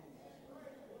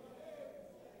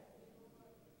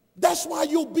 That's why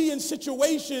you'll be in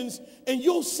situations and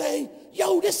you'll say,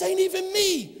 yo, this ain't even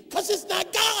me, because it's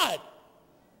not God.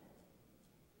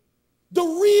 The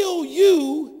real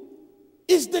you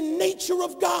is the nature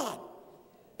of God.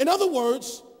 In other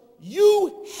words,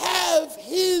 you have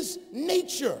his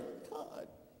nature. God.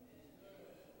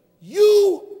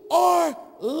 You are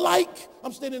like,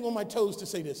 I'm standing on my toes to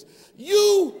say this.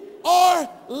 You are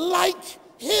like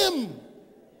him.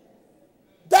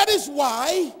 That is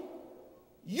why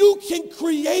you can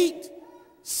create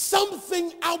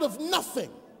something out of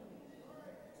nothing.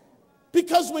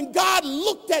 Because when God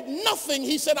looked at nothing,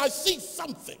 he said, I see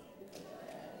something.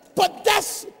 But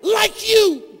that's like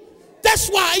you. That's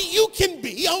why you can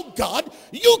be, oh God,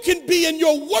 you can be in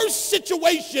your worst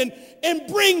situation and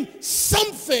bring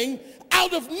something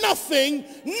out of nothing,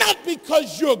 not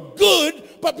because you're good,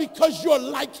 but because you're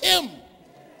like him.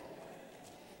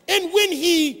 And when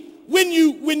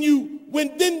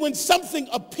something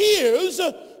appears,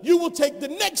 you will take the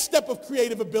next step of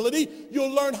creative ability. You'll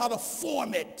learn how to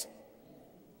form it.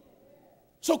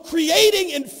 So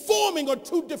creating and forming are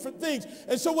two different things.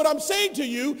 And so what I'm saying to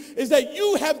you is that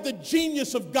you have the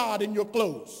genius of God in your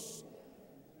clothes.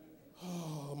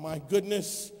 Oh, my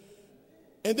goodness.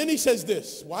 And then he says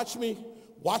this, watch me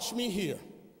here.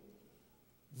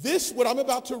 This, what I'm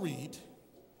about to read,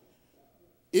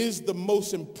 is the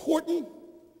most important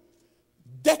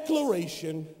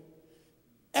declaration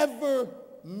ever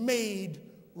made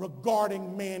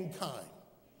regarding mankind.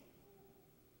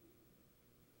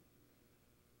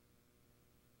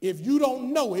 If you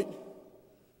don't know it,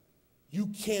 you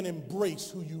can't embrace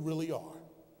who you really are.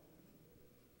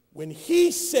 When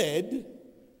he said,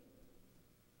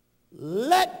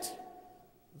 let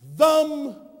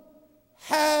them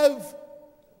have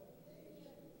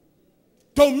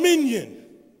dominion.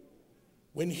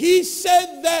 When he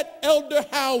said that, Elder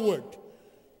Howard,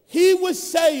 he was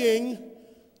saying,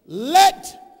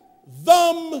 let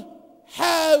them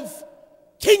have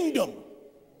kingdom.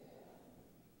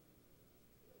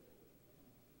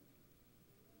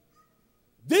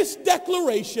 This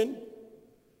declaration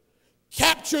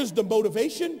captures the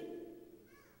motivation,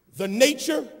 the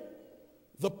nature,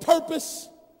 the purpose,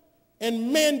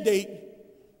 and mandate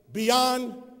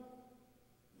beyond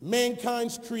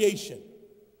mankind's creation.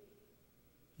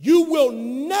 You will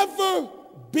never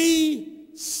be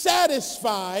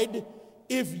satisfied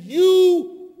if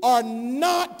you are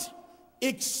not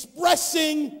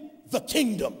expressing the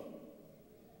kingdom.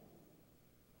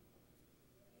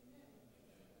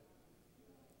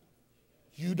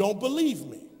 You don't believe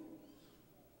me.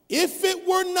 If it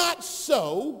were not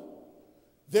so,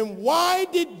 then why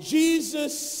did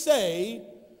Jesus say,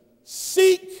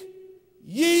 seek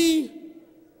ye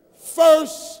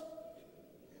first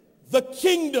the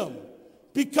kingdom?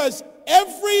 Because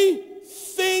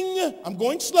everything, I'm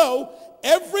going slow,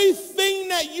 everything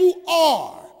that you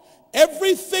are,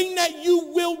 everything that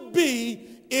you will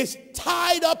be is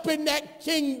tied up in that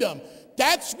kingdom.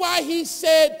 That's why he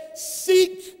said,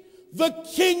 seek the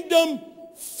kingdom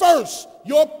first.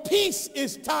 Your peace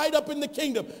is tied up in the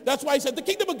kingdom. That's why he said the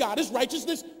kingdom of God is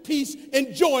righteousness, peace,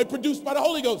 and joy produced by the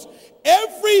Holy Ghost.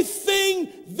 Everything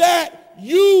that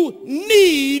you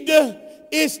need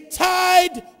is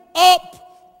tied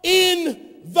up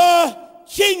in the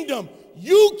kingdom.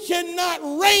 You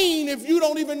cannot reign if you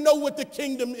don't even know what the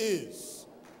kingdom is.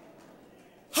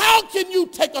 How can you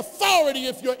take authority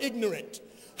if you're ignorant?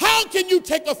 How can you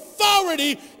take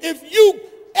authority if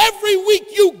every week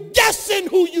you guessing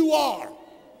who you are?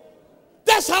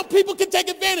 That's how people can take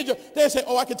advantage of. They say,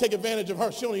 oh, I can take advantage of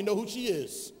her. She don't even know who she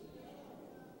is.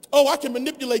 Oh, I can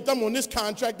manipulate them on this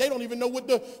contract. They don't even know what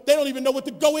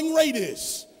the going rate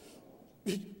is.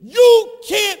 You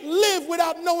can't live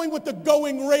without knowing what the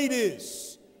going rate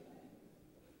is.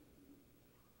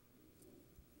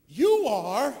 You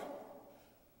are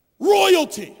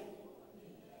royalty.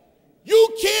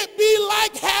 You can't be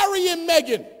like Harry and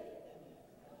Meghan.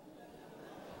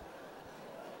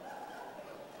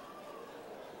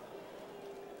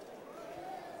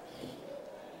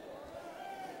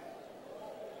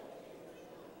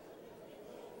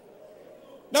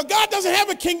 Now, God doesn't have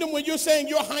a kingdom where you're saying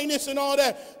your highness and all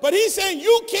that, but he's saying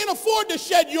you can't afford to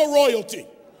shed your royalty.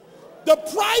 The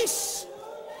price,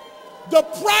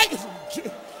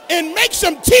 and make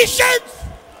some t-shirts.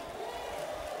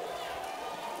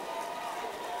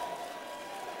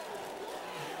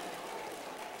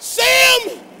 Sam,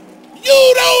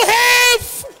 you don't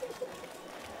have,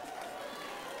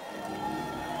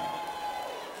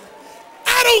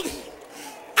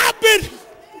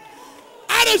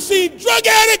 I done seen drug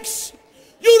addicts.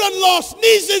 You done lost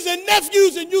nieces and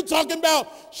nephews, and you talking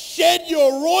about shed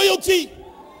your royalty.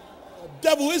 The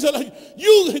devil is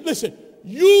listen,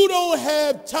 you don't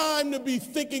have time to be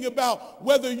thinking about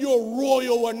whether you're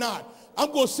royal or not.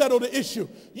 I'm going to settle the issue.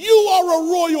 You are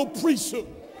a royal priesthood.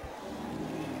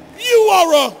 You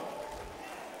are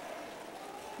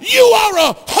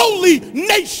a holy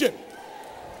nation.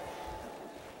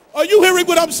 Are you hearing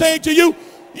what I'm saying to you?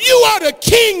 You are the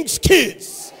king's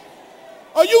kids.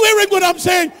 Are you hearing what I'm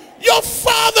saying? Your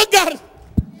father got it.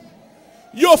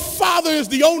 Your father is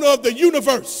the owner of the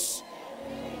universe.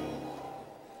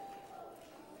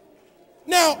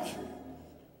 Now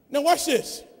watch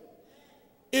this.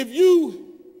 If you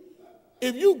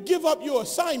give up your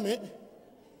assignment,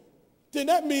 then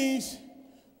that means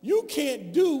you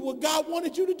can't do what God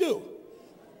wanted you to do.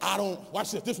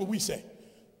 Watch this. This is what we say.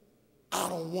 I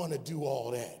don't want to do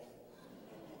all that.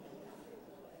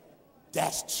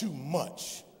 That's too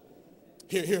much.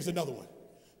 Here's another one.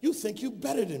 You think you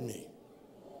better than me.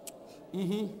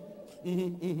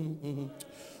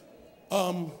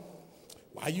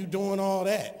 Why you doing all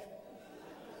that?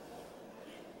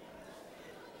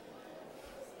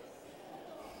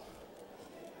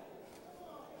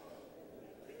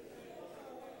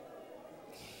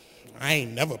 I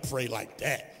ain't never prayed like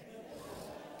that.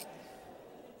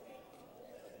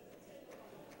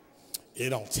 It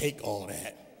don't take all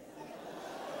that.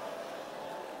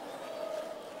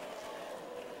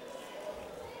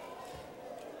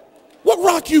 What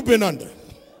rock you been under?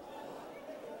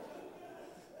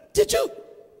 Do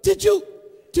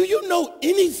you know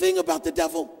anything about the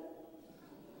devil?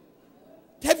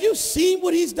 Have you seen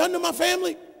what he's done to my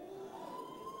family?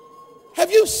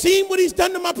 Have you seen what he's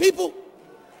done to my people?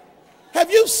 Have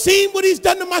you seen what he's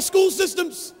done to my school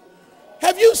systems?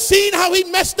 Have you seen how he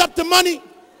messed up the money?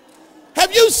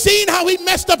 Have you seen how he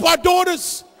messed up our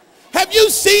daughters? Have you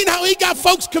seen how he got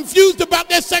folks confused about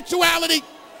their sexuality?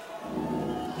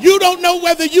 You don't know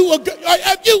whether you are good.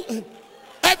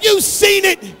 Have you seen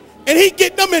it? And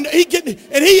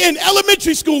he in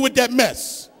elementary school with that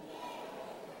mess.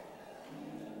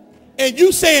 And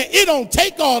you saying it don't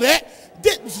take all that.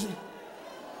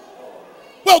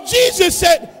 Well, Jesus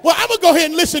said, well, I'm going to go ahead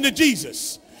and listen to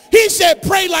Jesus. He said,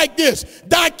 pray like this.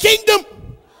 Thy kingdom.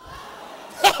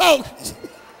 Oh,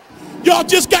 y'all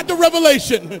just got the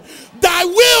revelation. Thy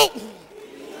will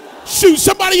Shoot,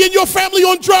 somebody in your family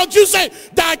on drugs, you say,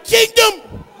 thy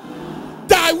kingdom,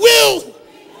 thy will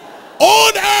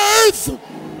on earth.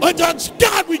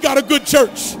 God, we got a good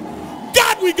church.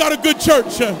 God, we got a good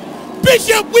church.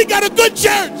 Bishop, we got a good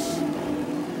church.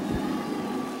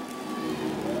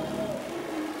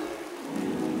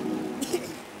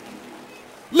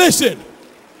 Listen.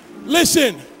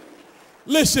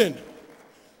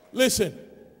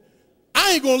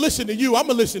 I ain't going to listen to you. I'm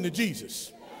going to listen to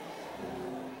Jesus.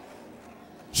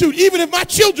 Shoot, even if my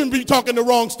children be talking the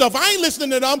wrong stuff, I ain't listening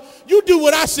to them. You do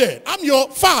what I said. I'm your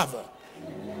father.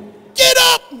 Get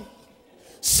up.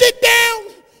 Sit down.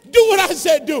 Do what I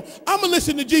said do. I'm going to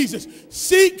listen to Jesus.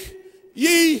 Seek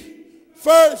ye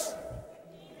first.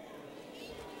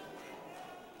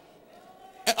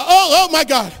 Oh my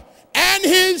God. And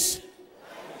his.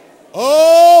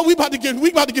 Oh, we about to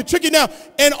get tricky now.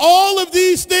 And all of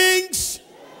these things.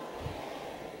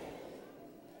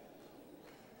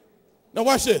 Now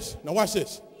watch this.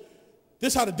 This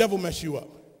is how the devil mess you up.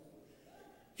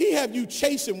 He have you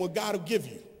chasing what God will give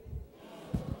you.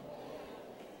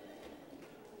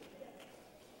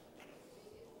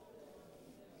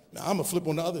 Now I'm going to flip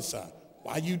on the other side.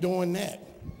 Why you doing that?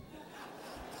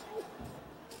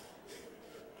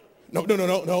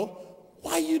 No.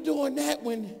 Why you doing that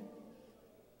when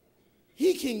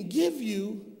he can give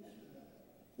you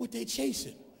what they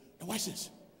chasing? Now watch this.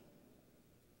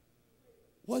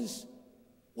 Was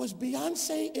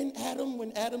Beyonce in Adam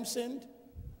when Adam sinned?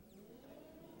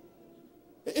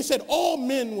 It said all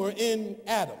men were in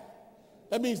Adam.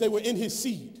 That means they were in his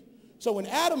seed. So when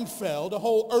Adam fell, the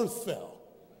whole earth fell.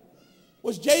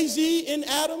 Was Jay-Z in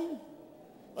Adam?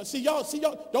 See y'all,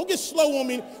 don't get slow on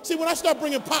me. See, when I start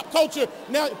bringing pop culture,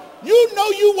 now, you know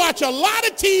you watch a lot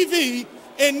of TV,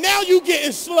 and now you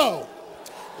getting slow.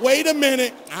 Wait a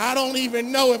minute, I don't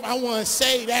even know if I want to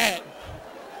say that.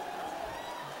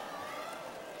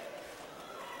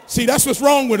 See, that's what's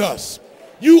wrong with us.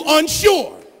 You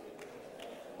unsure.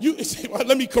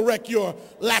 Let me correct your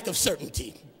lack of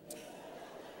certainty.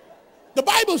 The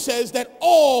Bible says that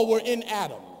all were in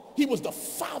Adam. He was the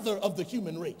father of the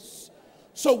human race.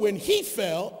 So when he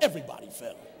fell, everybody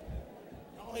fell.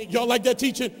 Y'all like that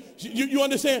teaching? You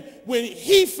understand? When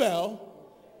he fell,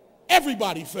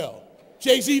 everybody fell.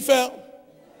 Jay-Z fell.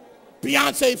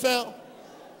 Beyonce fell.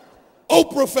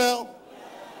 Oprah fell.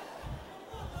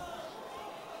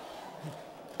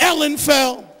 Ellen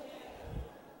fell.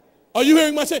 Are you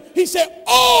hearing my saying? He said,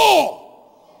 all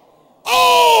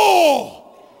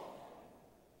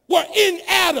were in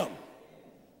Adam.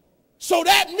 So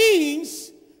that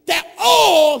means that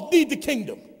all need the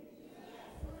kingdom.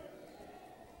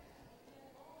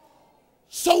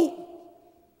 So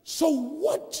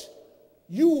what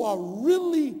you are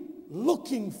really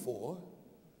looking for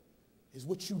is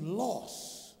what you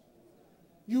lost.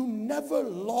 You never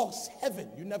lost heaven.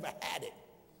 You never had it.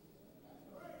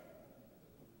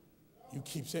 You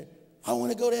keep saying, I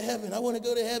want to go to heaven. I want to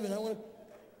go to heaven.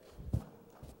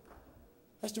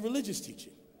 That's the religious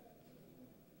teaching.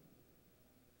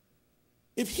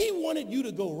 If he wanted you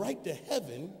to go right to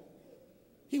heaven,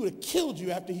 he would have killed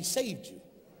you after he saved you.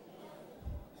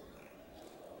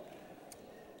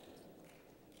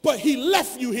 But he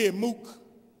left you here, Mook.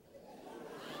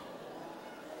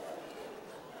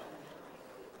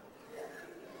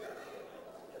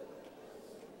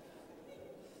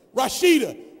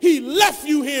 Rashida, he left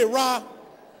you here, Ra.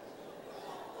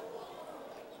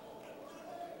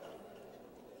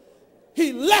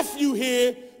 He left you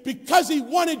here because he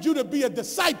wanted you to be a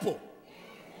disciple.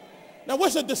 Now,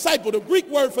 what's a disciple? The Greek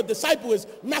word for disciple is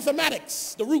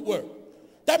mathematics, the root word.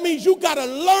 That means you got to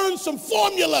learn some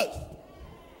formulas.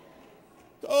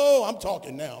 Oh, I'm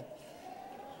talking now.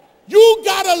 You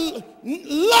got to,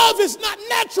 love is not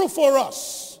natural for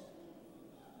us.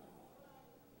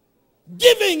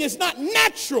 Giving is not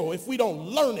natural if we don't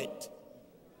learn it.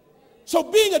 So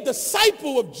being a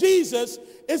disciple of Jesus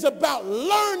is about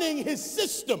learning his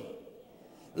system,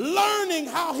 learning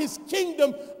how his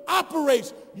kingdom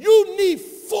operates. You need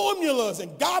formulas,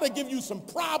 and God will give you some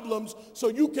problems so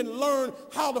you can learn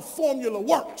how the formula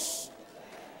works.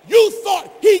 You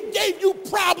thought he gave you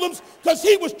problems because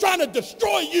he was trying to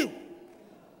destroy you.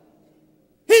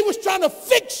 He was trying to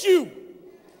fix you.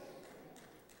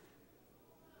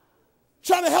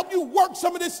 Trying to help you work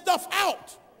some of this stuff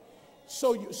out.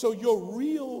 So your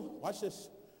real, watch this.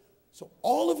 So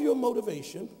all of your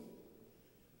motivation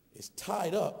is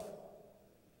tied up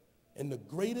in the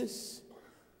greatest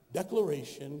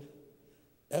declaration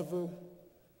ever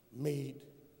made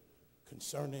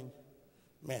concerning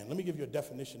man. Let me give you a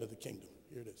definition of the kingdom.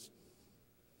 Here it is.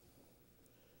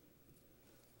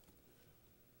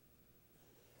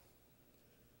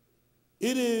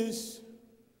 It is,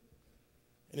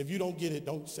 and if you don't get it,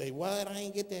 don't say, what, I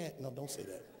ain't get that. No, don't say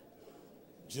that.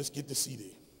 Just get the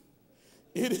CD.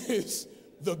 It is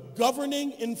the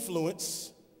governing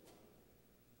influence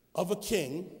of a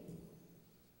king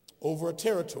over a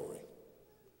territory,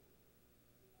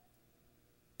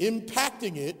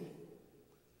 impacting it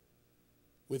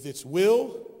with its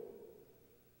will,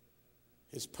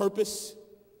 his purpose,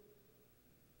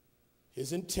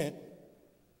 his intent.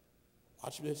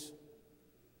 Watch this.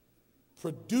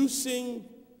 Producing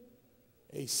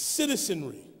a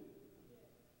citizenry.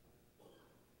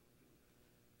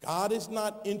 God is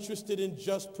not interested in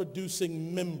just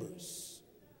producing members.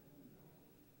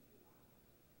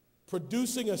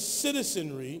 Producing a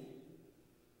citizenry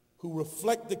who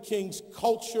reflect the king's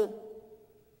culture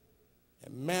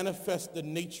and manifest the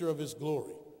nature of his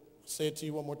glory. I'll say it to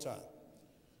you one more time.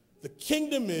 The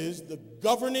kingdom is the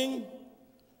governing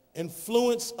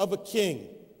influence of a king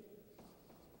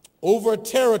over a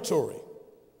territory,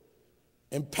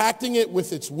 impacting it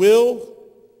with its will,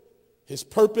 his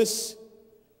purpose,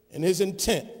 and his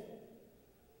intent,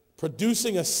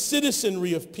 producing a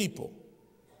citizenry of people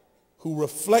who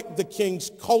reflect the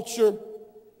king's culture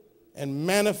and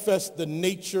manifest the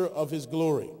nature of his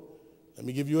glory. Let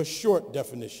me give you a short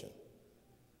definition.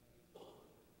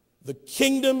 The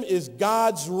kingdom is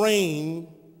God's reign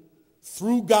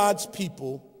through God's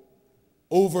people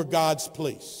over God's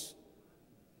place.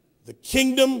 The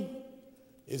kingdom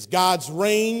is God's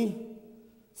reign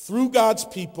through God's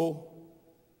people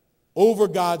over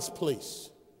God's place.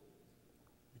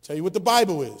 Let me tell you what the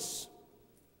Bible is.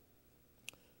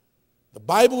 The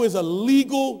Bible is a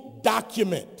legal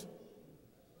document.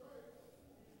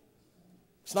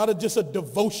 It's not just a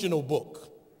devotional book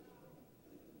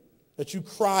that you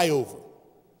cry over.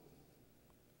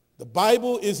 The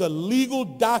Bible is a legal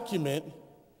document,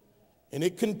 and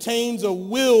it contains a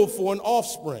will for an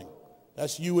offspring.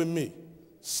 That's you and me,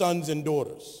 sons and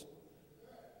daughters.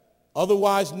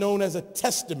 Otherwise known as a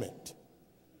testament.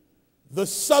 The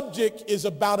subject is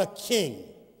about a king,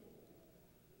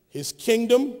 his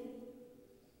kingdom,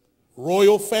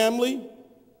 royal family,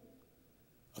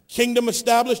 a kingdom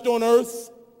established on earth,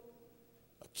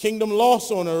 a kingdom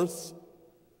lost on earth,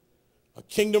 a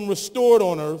kingdom restored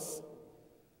on earth,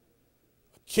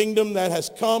 a kingdom that has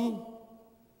come,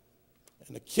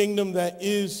 and a kingdom that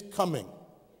is coming.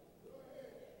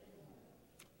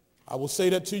 I will say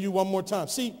that to you one more time.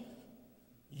 See,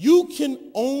 you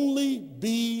can only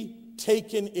be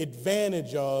taken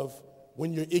advantage of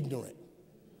when you're ignorant.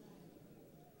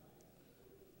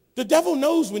 The devil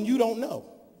knows when you don't know.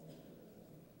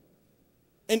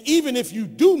 And even if you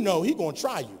do know, he's going to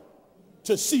try you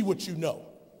to see what you know.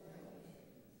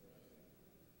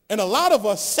 And a lot of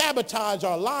us sabotage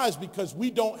our lives because we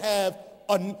don't have,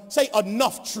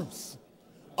 enough truth.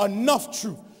 Enough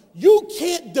truth. You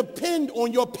can't depend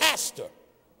on your pastor.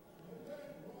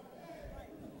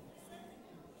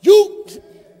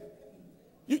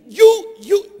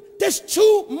 There's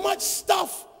too much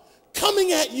stuff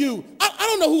coming at you. I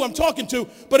don't know who I'm talking to,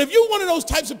 but if you're one of those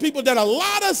types of people that a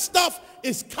lot of stuff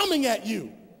is coming at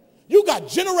you, you got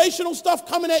generational stuff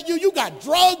coming at you, you got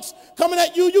drugs coming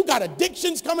at you, you got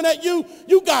addictions coming at you,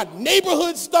 you got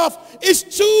neighborhood stuff. It's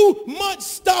too much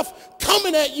stuff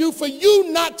coming at you for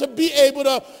you not to be able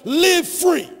to live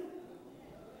free.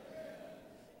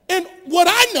 And what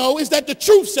I know is that the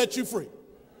truth sets you free.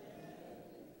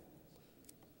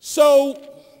 So,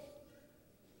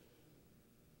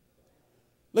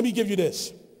 let me give you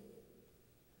this.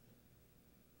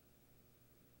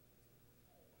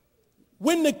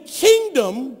 When the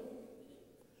kingdom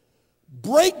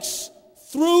breaks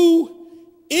through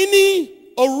any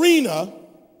arena,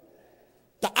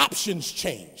 the options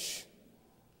change.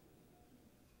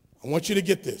 I want you to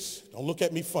get this. Don't look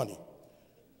at me funny.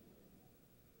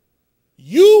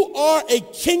 You are a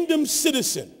kingdom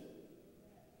citizen.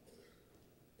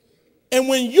 And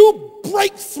when you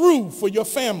break through for your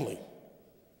family,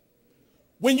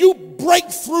 when you break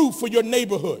through for your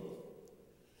neighborhood,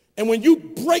 and when you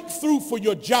break through for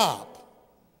your job,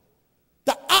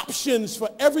 the options for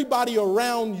everybody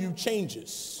around you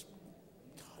changes.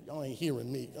 God, y'all ain't hearing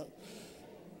me.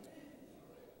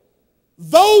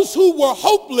 Those who were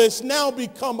hopeless now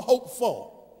become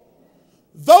hopeful.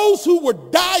 Those who were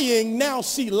dying now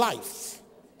see life.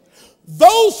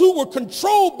 Those who were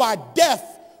controlled by death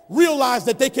realize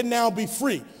that they can now be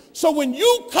free. So when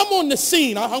you come on the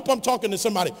scene, I hope I'm talking to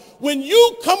somebody. When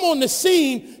you come on the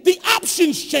scene, the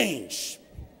options change.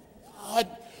 God,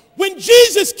 when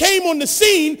Jesus came on the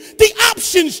scene, the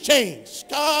options changed.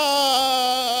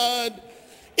 God,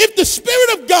 If the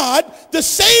Spirit of God, the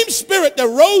same Spirit that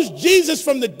rose Jesus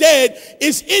from the dead,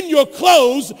 is in your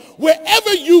clothes,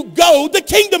 wherever you go, the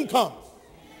kingdom comes.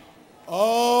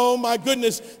 Oh my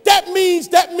goodness. That means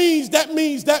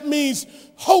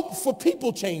hope for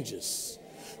people changes.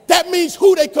 That means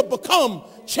who they could become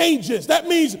changes. That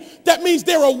means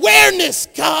their awareness,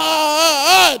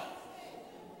 God.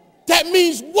 That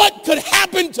means what could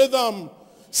happen to them.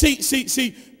 See,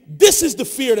 this is the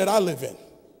fear that I live in.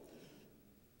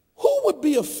 Who would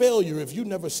be a failure if you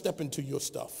never step into your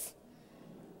stuff?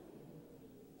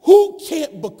 Who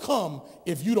can't become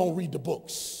if you don't read the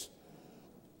books?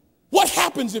 What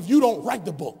happens if you don't write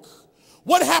the book?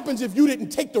 What happens if you didn't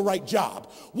take the right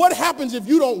job? What happens if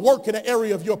you don't work in an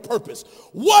area of your purpose?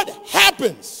 What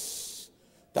happens?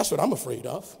 That's what I'm afraid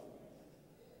of.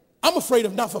 I'm afraid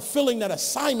of not fulfilling that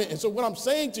assignment. And so what I'm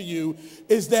saying to you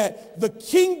is that the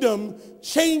kingdom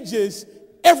changes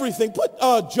everything. Put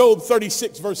Job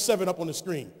 36 verse 7 up on the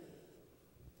screen.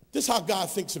 This is how God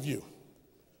thinks of you.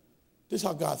 This is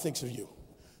how God thinks of you.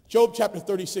 Job chapter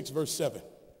 36 verse 7.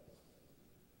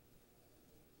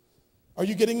 Are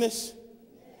you getting this?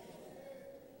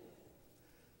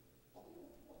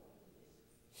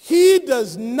 He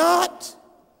does not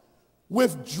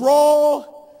withdraw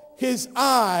his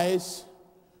eyes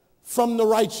from the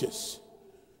righteous.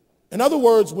 In other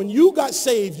words, when you got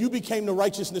saved, you became the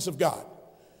righteousness of God.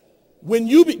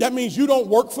 That means you don't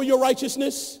work for your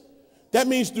righteousness. That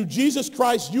means through Jesus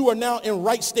Christ, you are now in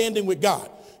right standing with God.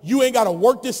 You ain't got to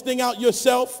work this thing out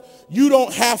yourself. You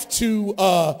don't have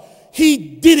to, he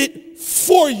did it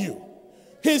for you.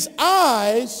 His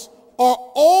eyes are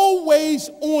always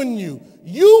on you.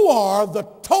 You are the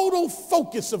total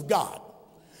focus of God.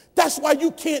 That's why you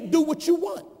can't do what you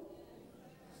want.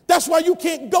 That's why you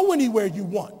can't go anywhere you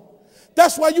want.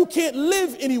 That's why you can't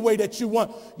live any way that you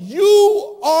want.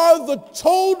 You are the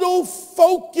total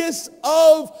focus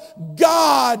of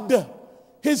God.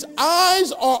 His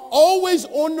eyes are always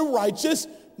on the righteous.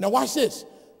 Now watch this.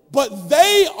 But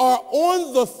they are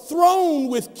on the throne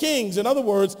with kings. In other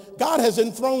words, God has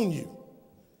enthroned you.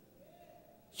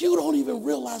 You don't even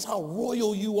realize how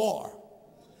royal you are.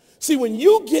 See, when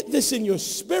you get this in your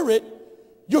spirit,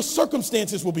 your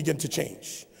circumstances will begin to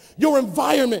change. Your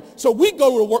environment. So we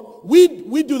go to work.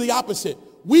 We do the opposite.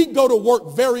 We go to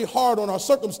work very hard on our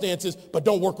circumstances, but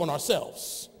don't work on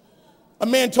ourselves. A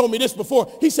man told me this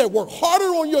before. He said, work harder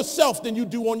on yourself than you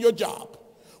do on your job.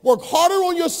 Work harder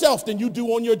on yourself than you do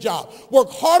on your job.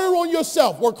 Work harder on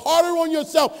yourself. Work harder on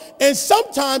yourself. And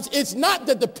sometimes it's not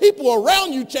that the people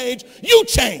around you change. You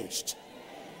changed.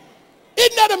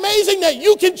 Isn't that amazing that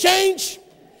you can change?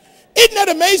 Isn't that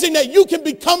amazing that you can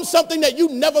become something that you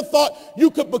never thought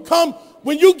you could become?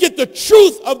 When you get the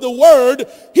truth of the word,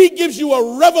 he gives you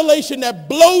a revelation that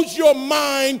blows your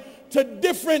mind to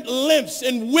different lengths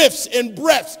and widths and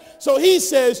breadths. So he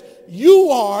says, you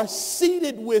are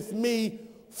seated with me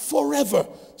forever.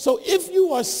 So if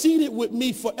you are seated with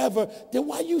me forever, then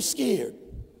why are you scared?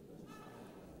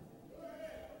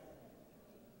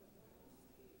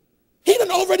 He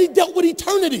done already dealt with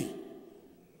eternity.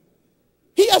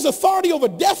 He has authority over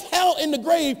death, hell, and the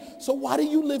grave. So why do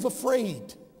you live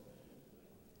afraid?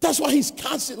 That's why he's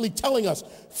constantly telling us,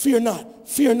 fear not,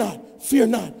 fear not, fear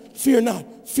not, fear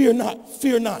not, fear not,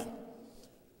 fear not.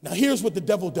 Now here's what the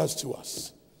devil does to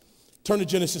us. Turn to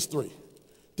Genesis 3.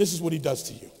 This is what he does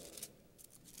to you.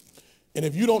 And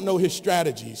if you don't know his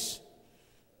strategies,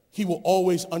 he will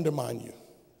always undermine you.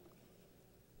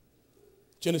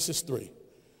 Genesis 3.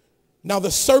 Now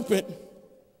the serpent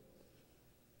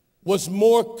was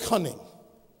more cunning.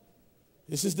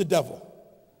 This is the devil.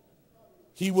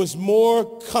 He was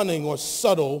more cunning or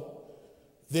subtle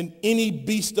than any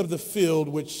beast of the field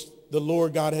which the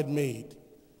Lord God had made.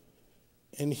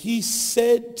 And he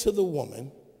said to the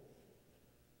woman,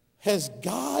 has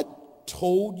God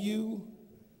told you,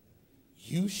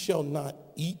 you shall not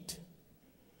eat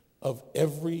of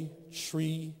every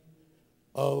tree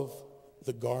of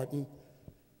the garden?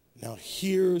 Now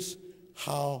here's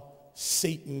how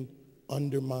Satan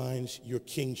undermines your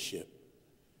kingship.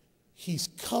 He's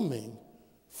coming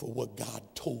for what God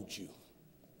told you.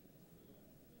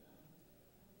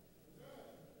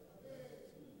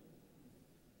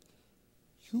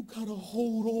 You got to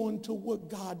hold on to what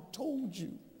God told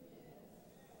you.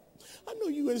 I know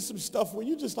you in some stuff where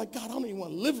you're just like, God, I don't even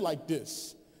want to live like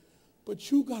this.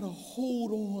 But you got to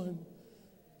hold on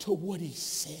to what he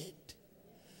said.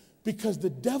 Because the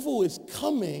devil is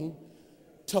coming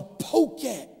to poke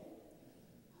at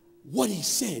what he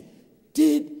said.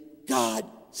 Did God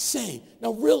say?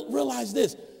 Now realize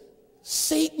this.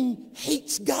 Satan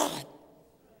hates God.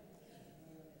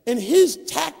 And his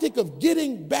tactic of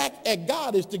getting back at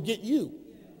God is to get you.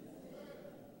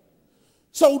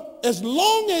 So as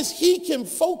long as he can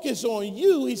focus on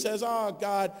you, he says, oh,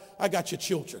 God, I got your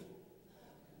children.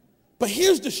 But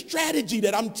here's the strategy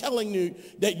that I'm telling you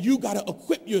that you got to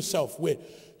equip yourself with.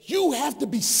 You have to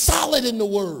be solid in the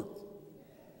word.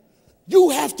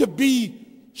 You have to be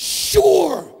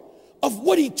sure of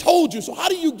what he told you. So how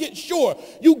do you get sure?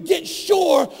 You get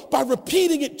sure by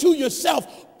repeating it to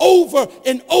yourself over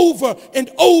and over and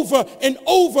over and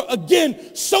over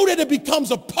again so that it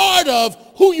becomes a part of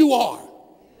who you are.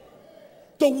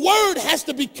 The word has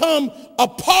to become a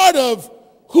part of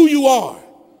who you are.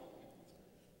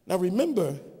 Now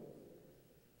remember,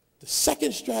 the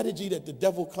second strategy that the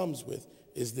devil comes with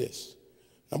is this.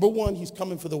 Number one, he's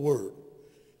coming for the word.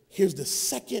 Here's the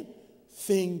second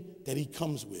thing that he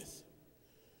comes with.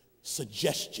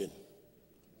 Suggestion.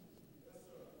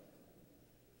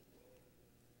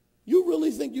 You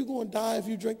really think you're going to die if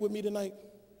you drink with me tonight?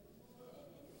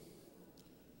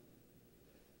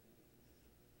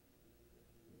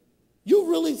 You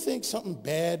really think something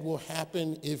bad will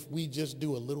happen if we just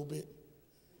do a little bit?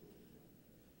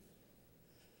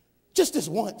 Just this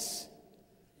once.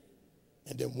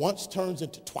 And then once turns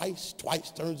into twice,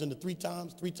 twice turns into three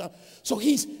times. So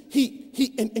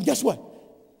and guess what?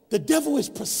 The devil is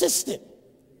persistent.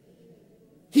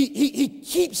 He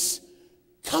keeps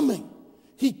coming.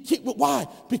 Why?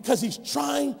 Because he's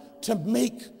trying to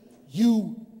make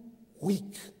you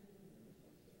weak.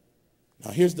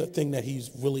 Now here's the thing that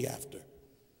he's really after.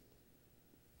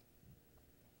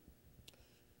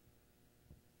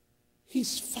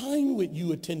 He's fine with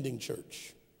you attending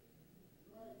church.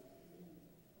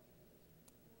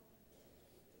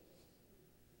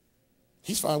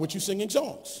 He's fine with you singing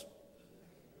songs.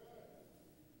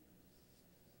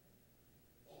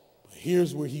 But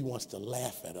here's where he wants to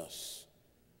laugh at us.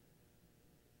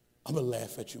 I'm going to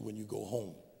laugh at you when you go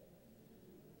home.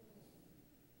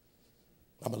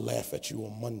 I'm going to laugh at you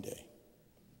on Monday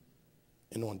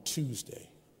and on Tuesday.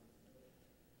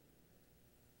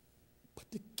 But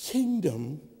the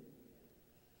kingdom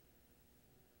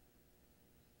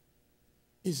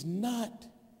is not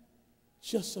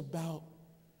just about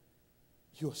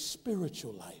your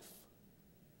spiritual life.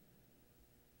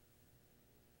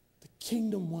 The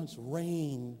kingdom wants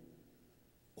reign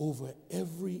over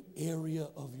every area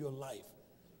of your life.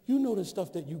 You know the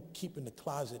stuff that you keep in the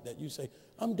closet that you say,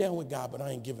 I'm down with God, but I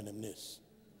ain't giving him this.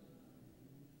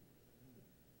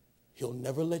 He'll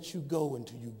never let you go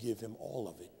until you give him all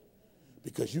of it.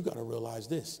 Because you got to realize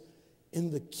this.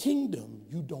 In the kingdom,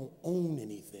 you don't own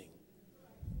anything.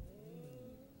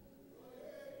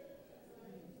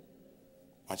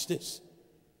 Watch this.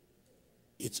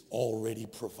 It's already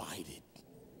provided.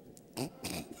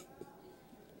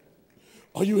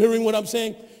 Are you hearing what I'm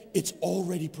saying? It's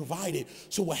already provided.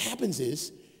 So what happens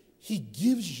is he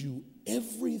gives you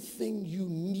everything you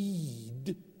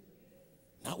need,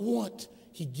 not want.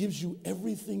 He gives you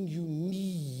everything you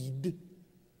need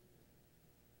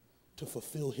to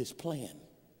fulfill his plan.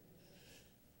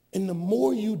 And the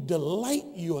more you delight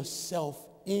yourself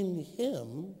in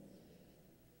him,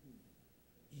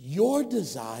 your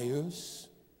desires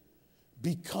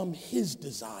become his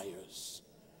desires.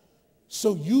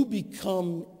 So you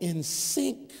become in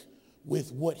sync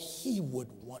with what he would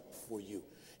want for you.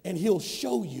 And he'll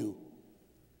show you,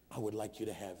 I would like you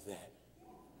to have that.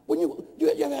 When he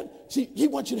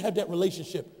wants you to have that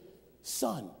relationship.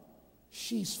 Son,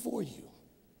 she's for you.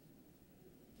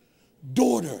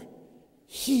 Daughter,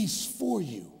 he's for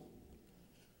you.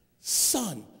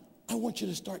 Son, I want you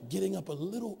to start getting up a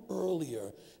little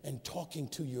earlier and talking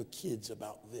to your kids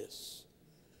about this.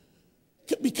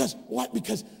 Because what?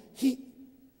 Because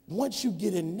once you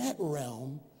get in that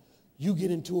realm, you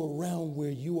get into a realm where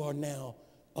you are now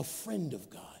a friend of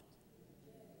God.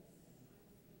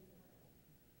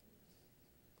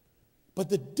 But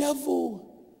the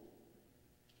devil,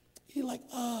 he like,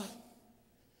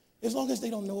 as long as they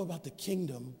don't know about the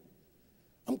kingdom,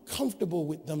 I'm comfortable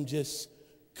with them just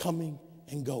coming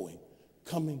and going,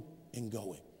 coming and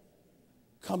going,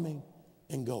 coming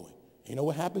and going. You know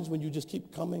what happens when you just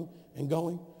keep coming and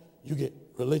going? You get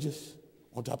religious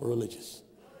on top of religious,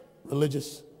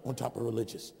 religious on top of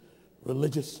religious,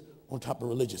 religious on top of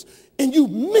religious. And you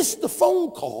miss the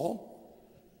phone call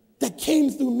that came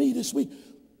through me this week.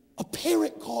 A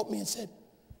parent called me and said,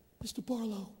 Mr.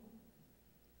 Barlow,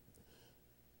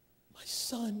 my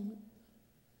son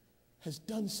has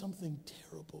done something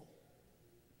terrible.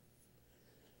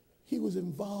 He was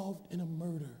involved in a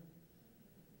murder.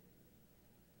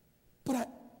 But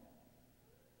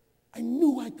I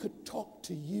knew I could talk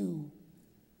to you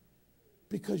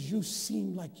because you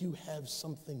seem like you have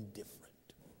something different.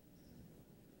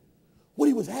 What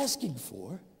he was asking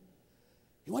for,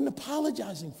 he wasn't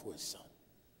apologizing for his son.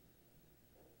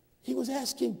 He was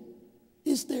asking,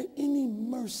 is there any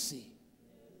mercy?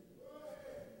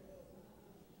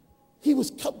 He was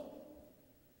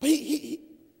but he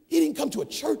didn't come to a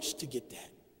church to get that.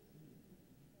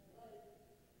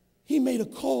 He made a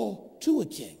call to a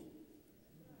king.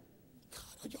 God,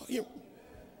 are y'all here?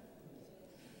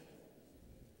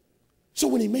 So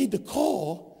when he made the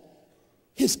call,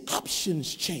 his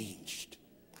options changed.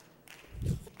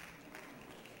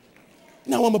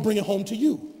 Now I'm going to bring it home to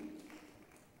you.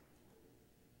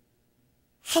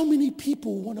 How many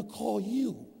people want to call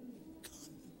you?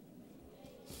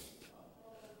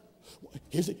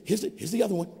 Here's the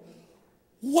other one.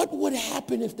 What would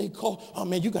happen if they call? Oh,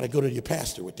 man, you got to go to your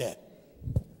pastor with that.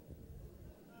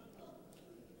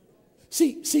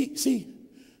 See,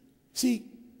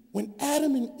 when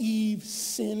Adam and Eve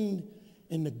sinned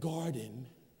in the garden,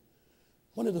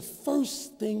 one of the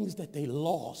first things that they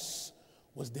lost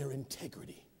was their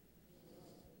integrity.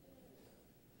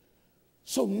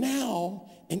 So now,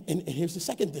 and here's the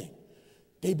second thing,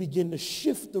 they begin to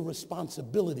shift the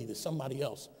responsibility to somebody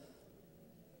else.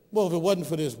 Well, if it wasn't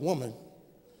for this woman,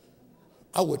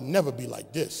 I would never be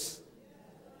like this.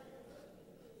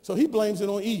 So he blames it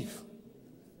on Eve.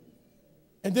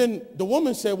 And then the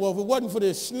woman said, well, if it wasn't for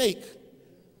this snake,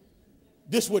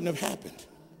 this wouldn't have happened.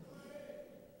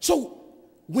 So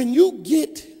when you're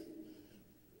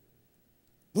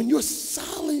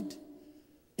solid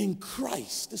in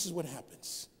Christ, this is what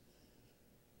happens.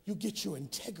 You get your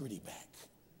integrity back.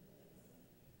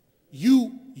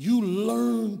 You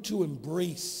learn to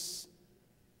embrace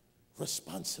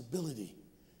responsibility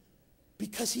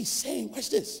because he's saying,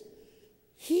 watch this,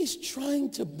 he's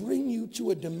trying to bring you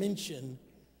to a dimension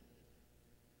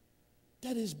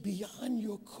that is beyond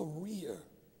your career.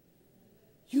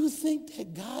 You think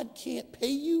that God can't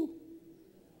pay you?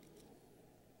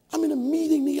 I'm in a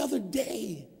meeting the other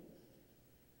day,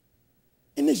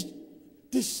 and the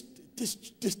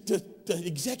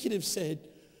executive said,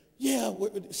 yeah,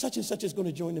 such and such is going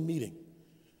to join the meeting.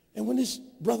 And when this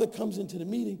brother comes into the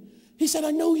meeting, he said,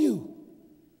 I know you.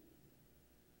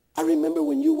 I remember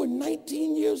when you were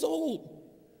 19 years old.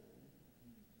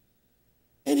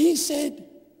 And he said,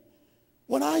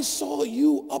 when I saw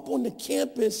you up on the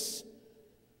campus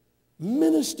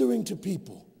ministering to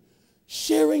people,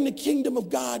 sharing the kingdom of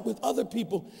God with other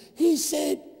people, he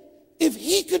said, if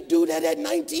he could do that at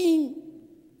 19,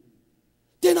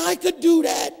 then I could do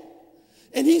that.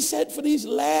 And he said, for these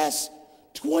last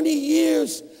 20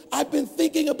 years, I've been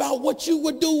thinking about what you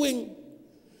were doing.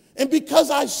 And because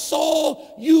I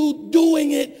saw you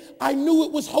doing it, I knew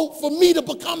it was hope for me to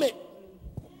become it.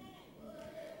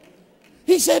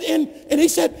 He said,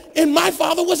 and my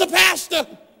father was a pastor.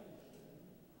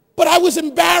 But I was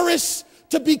embarrassed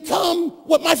to become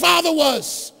what my father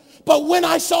was. But when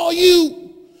I saw you,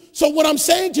 so what I'm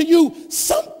saying to you,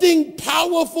 something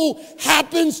powerful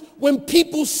happens when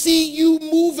people see you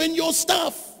moving your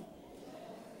stuff.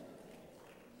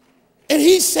 And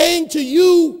he's saying to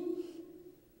you,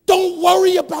 don't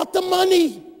worry about the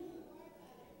money.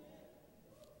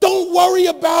 Don't worry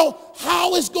about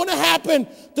how it's going to happen.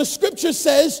 The scripture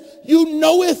says, you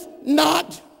knoweth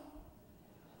not.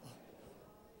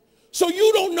 So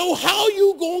you don't know how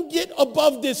you're going to get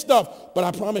above this stuff. But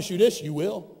I promise you this, you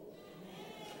will.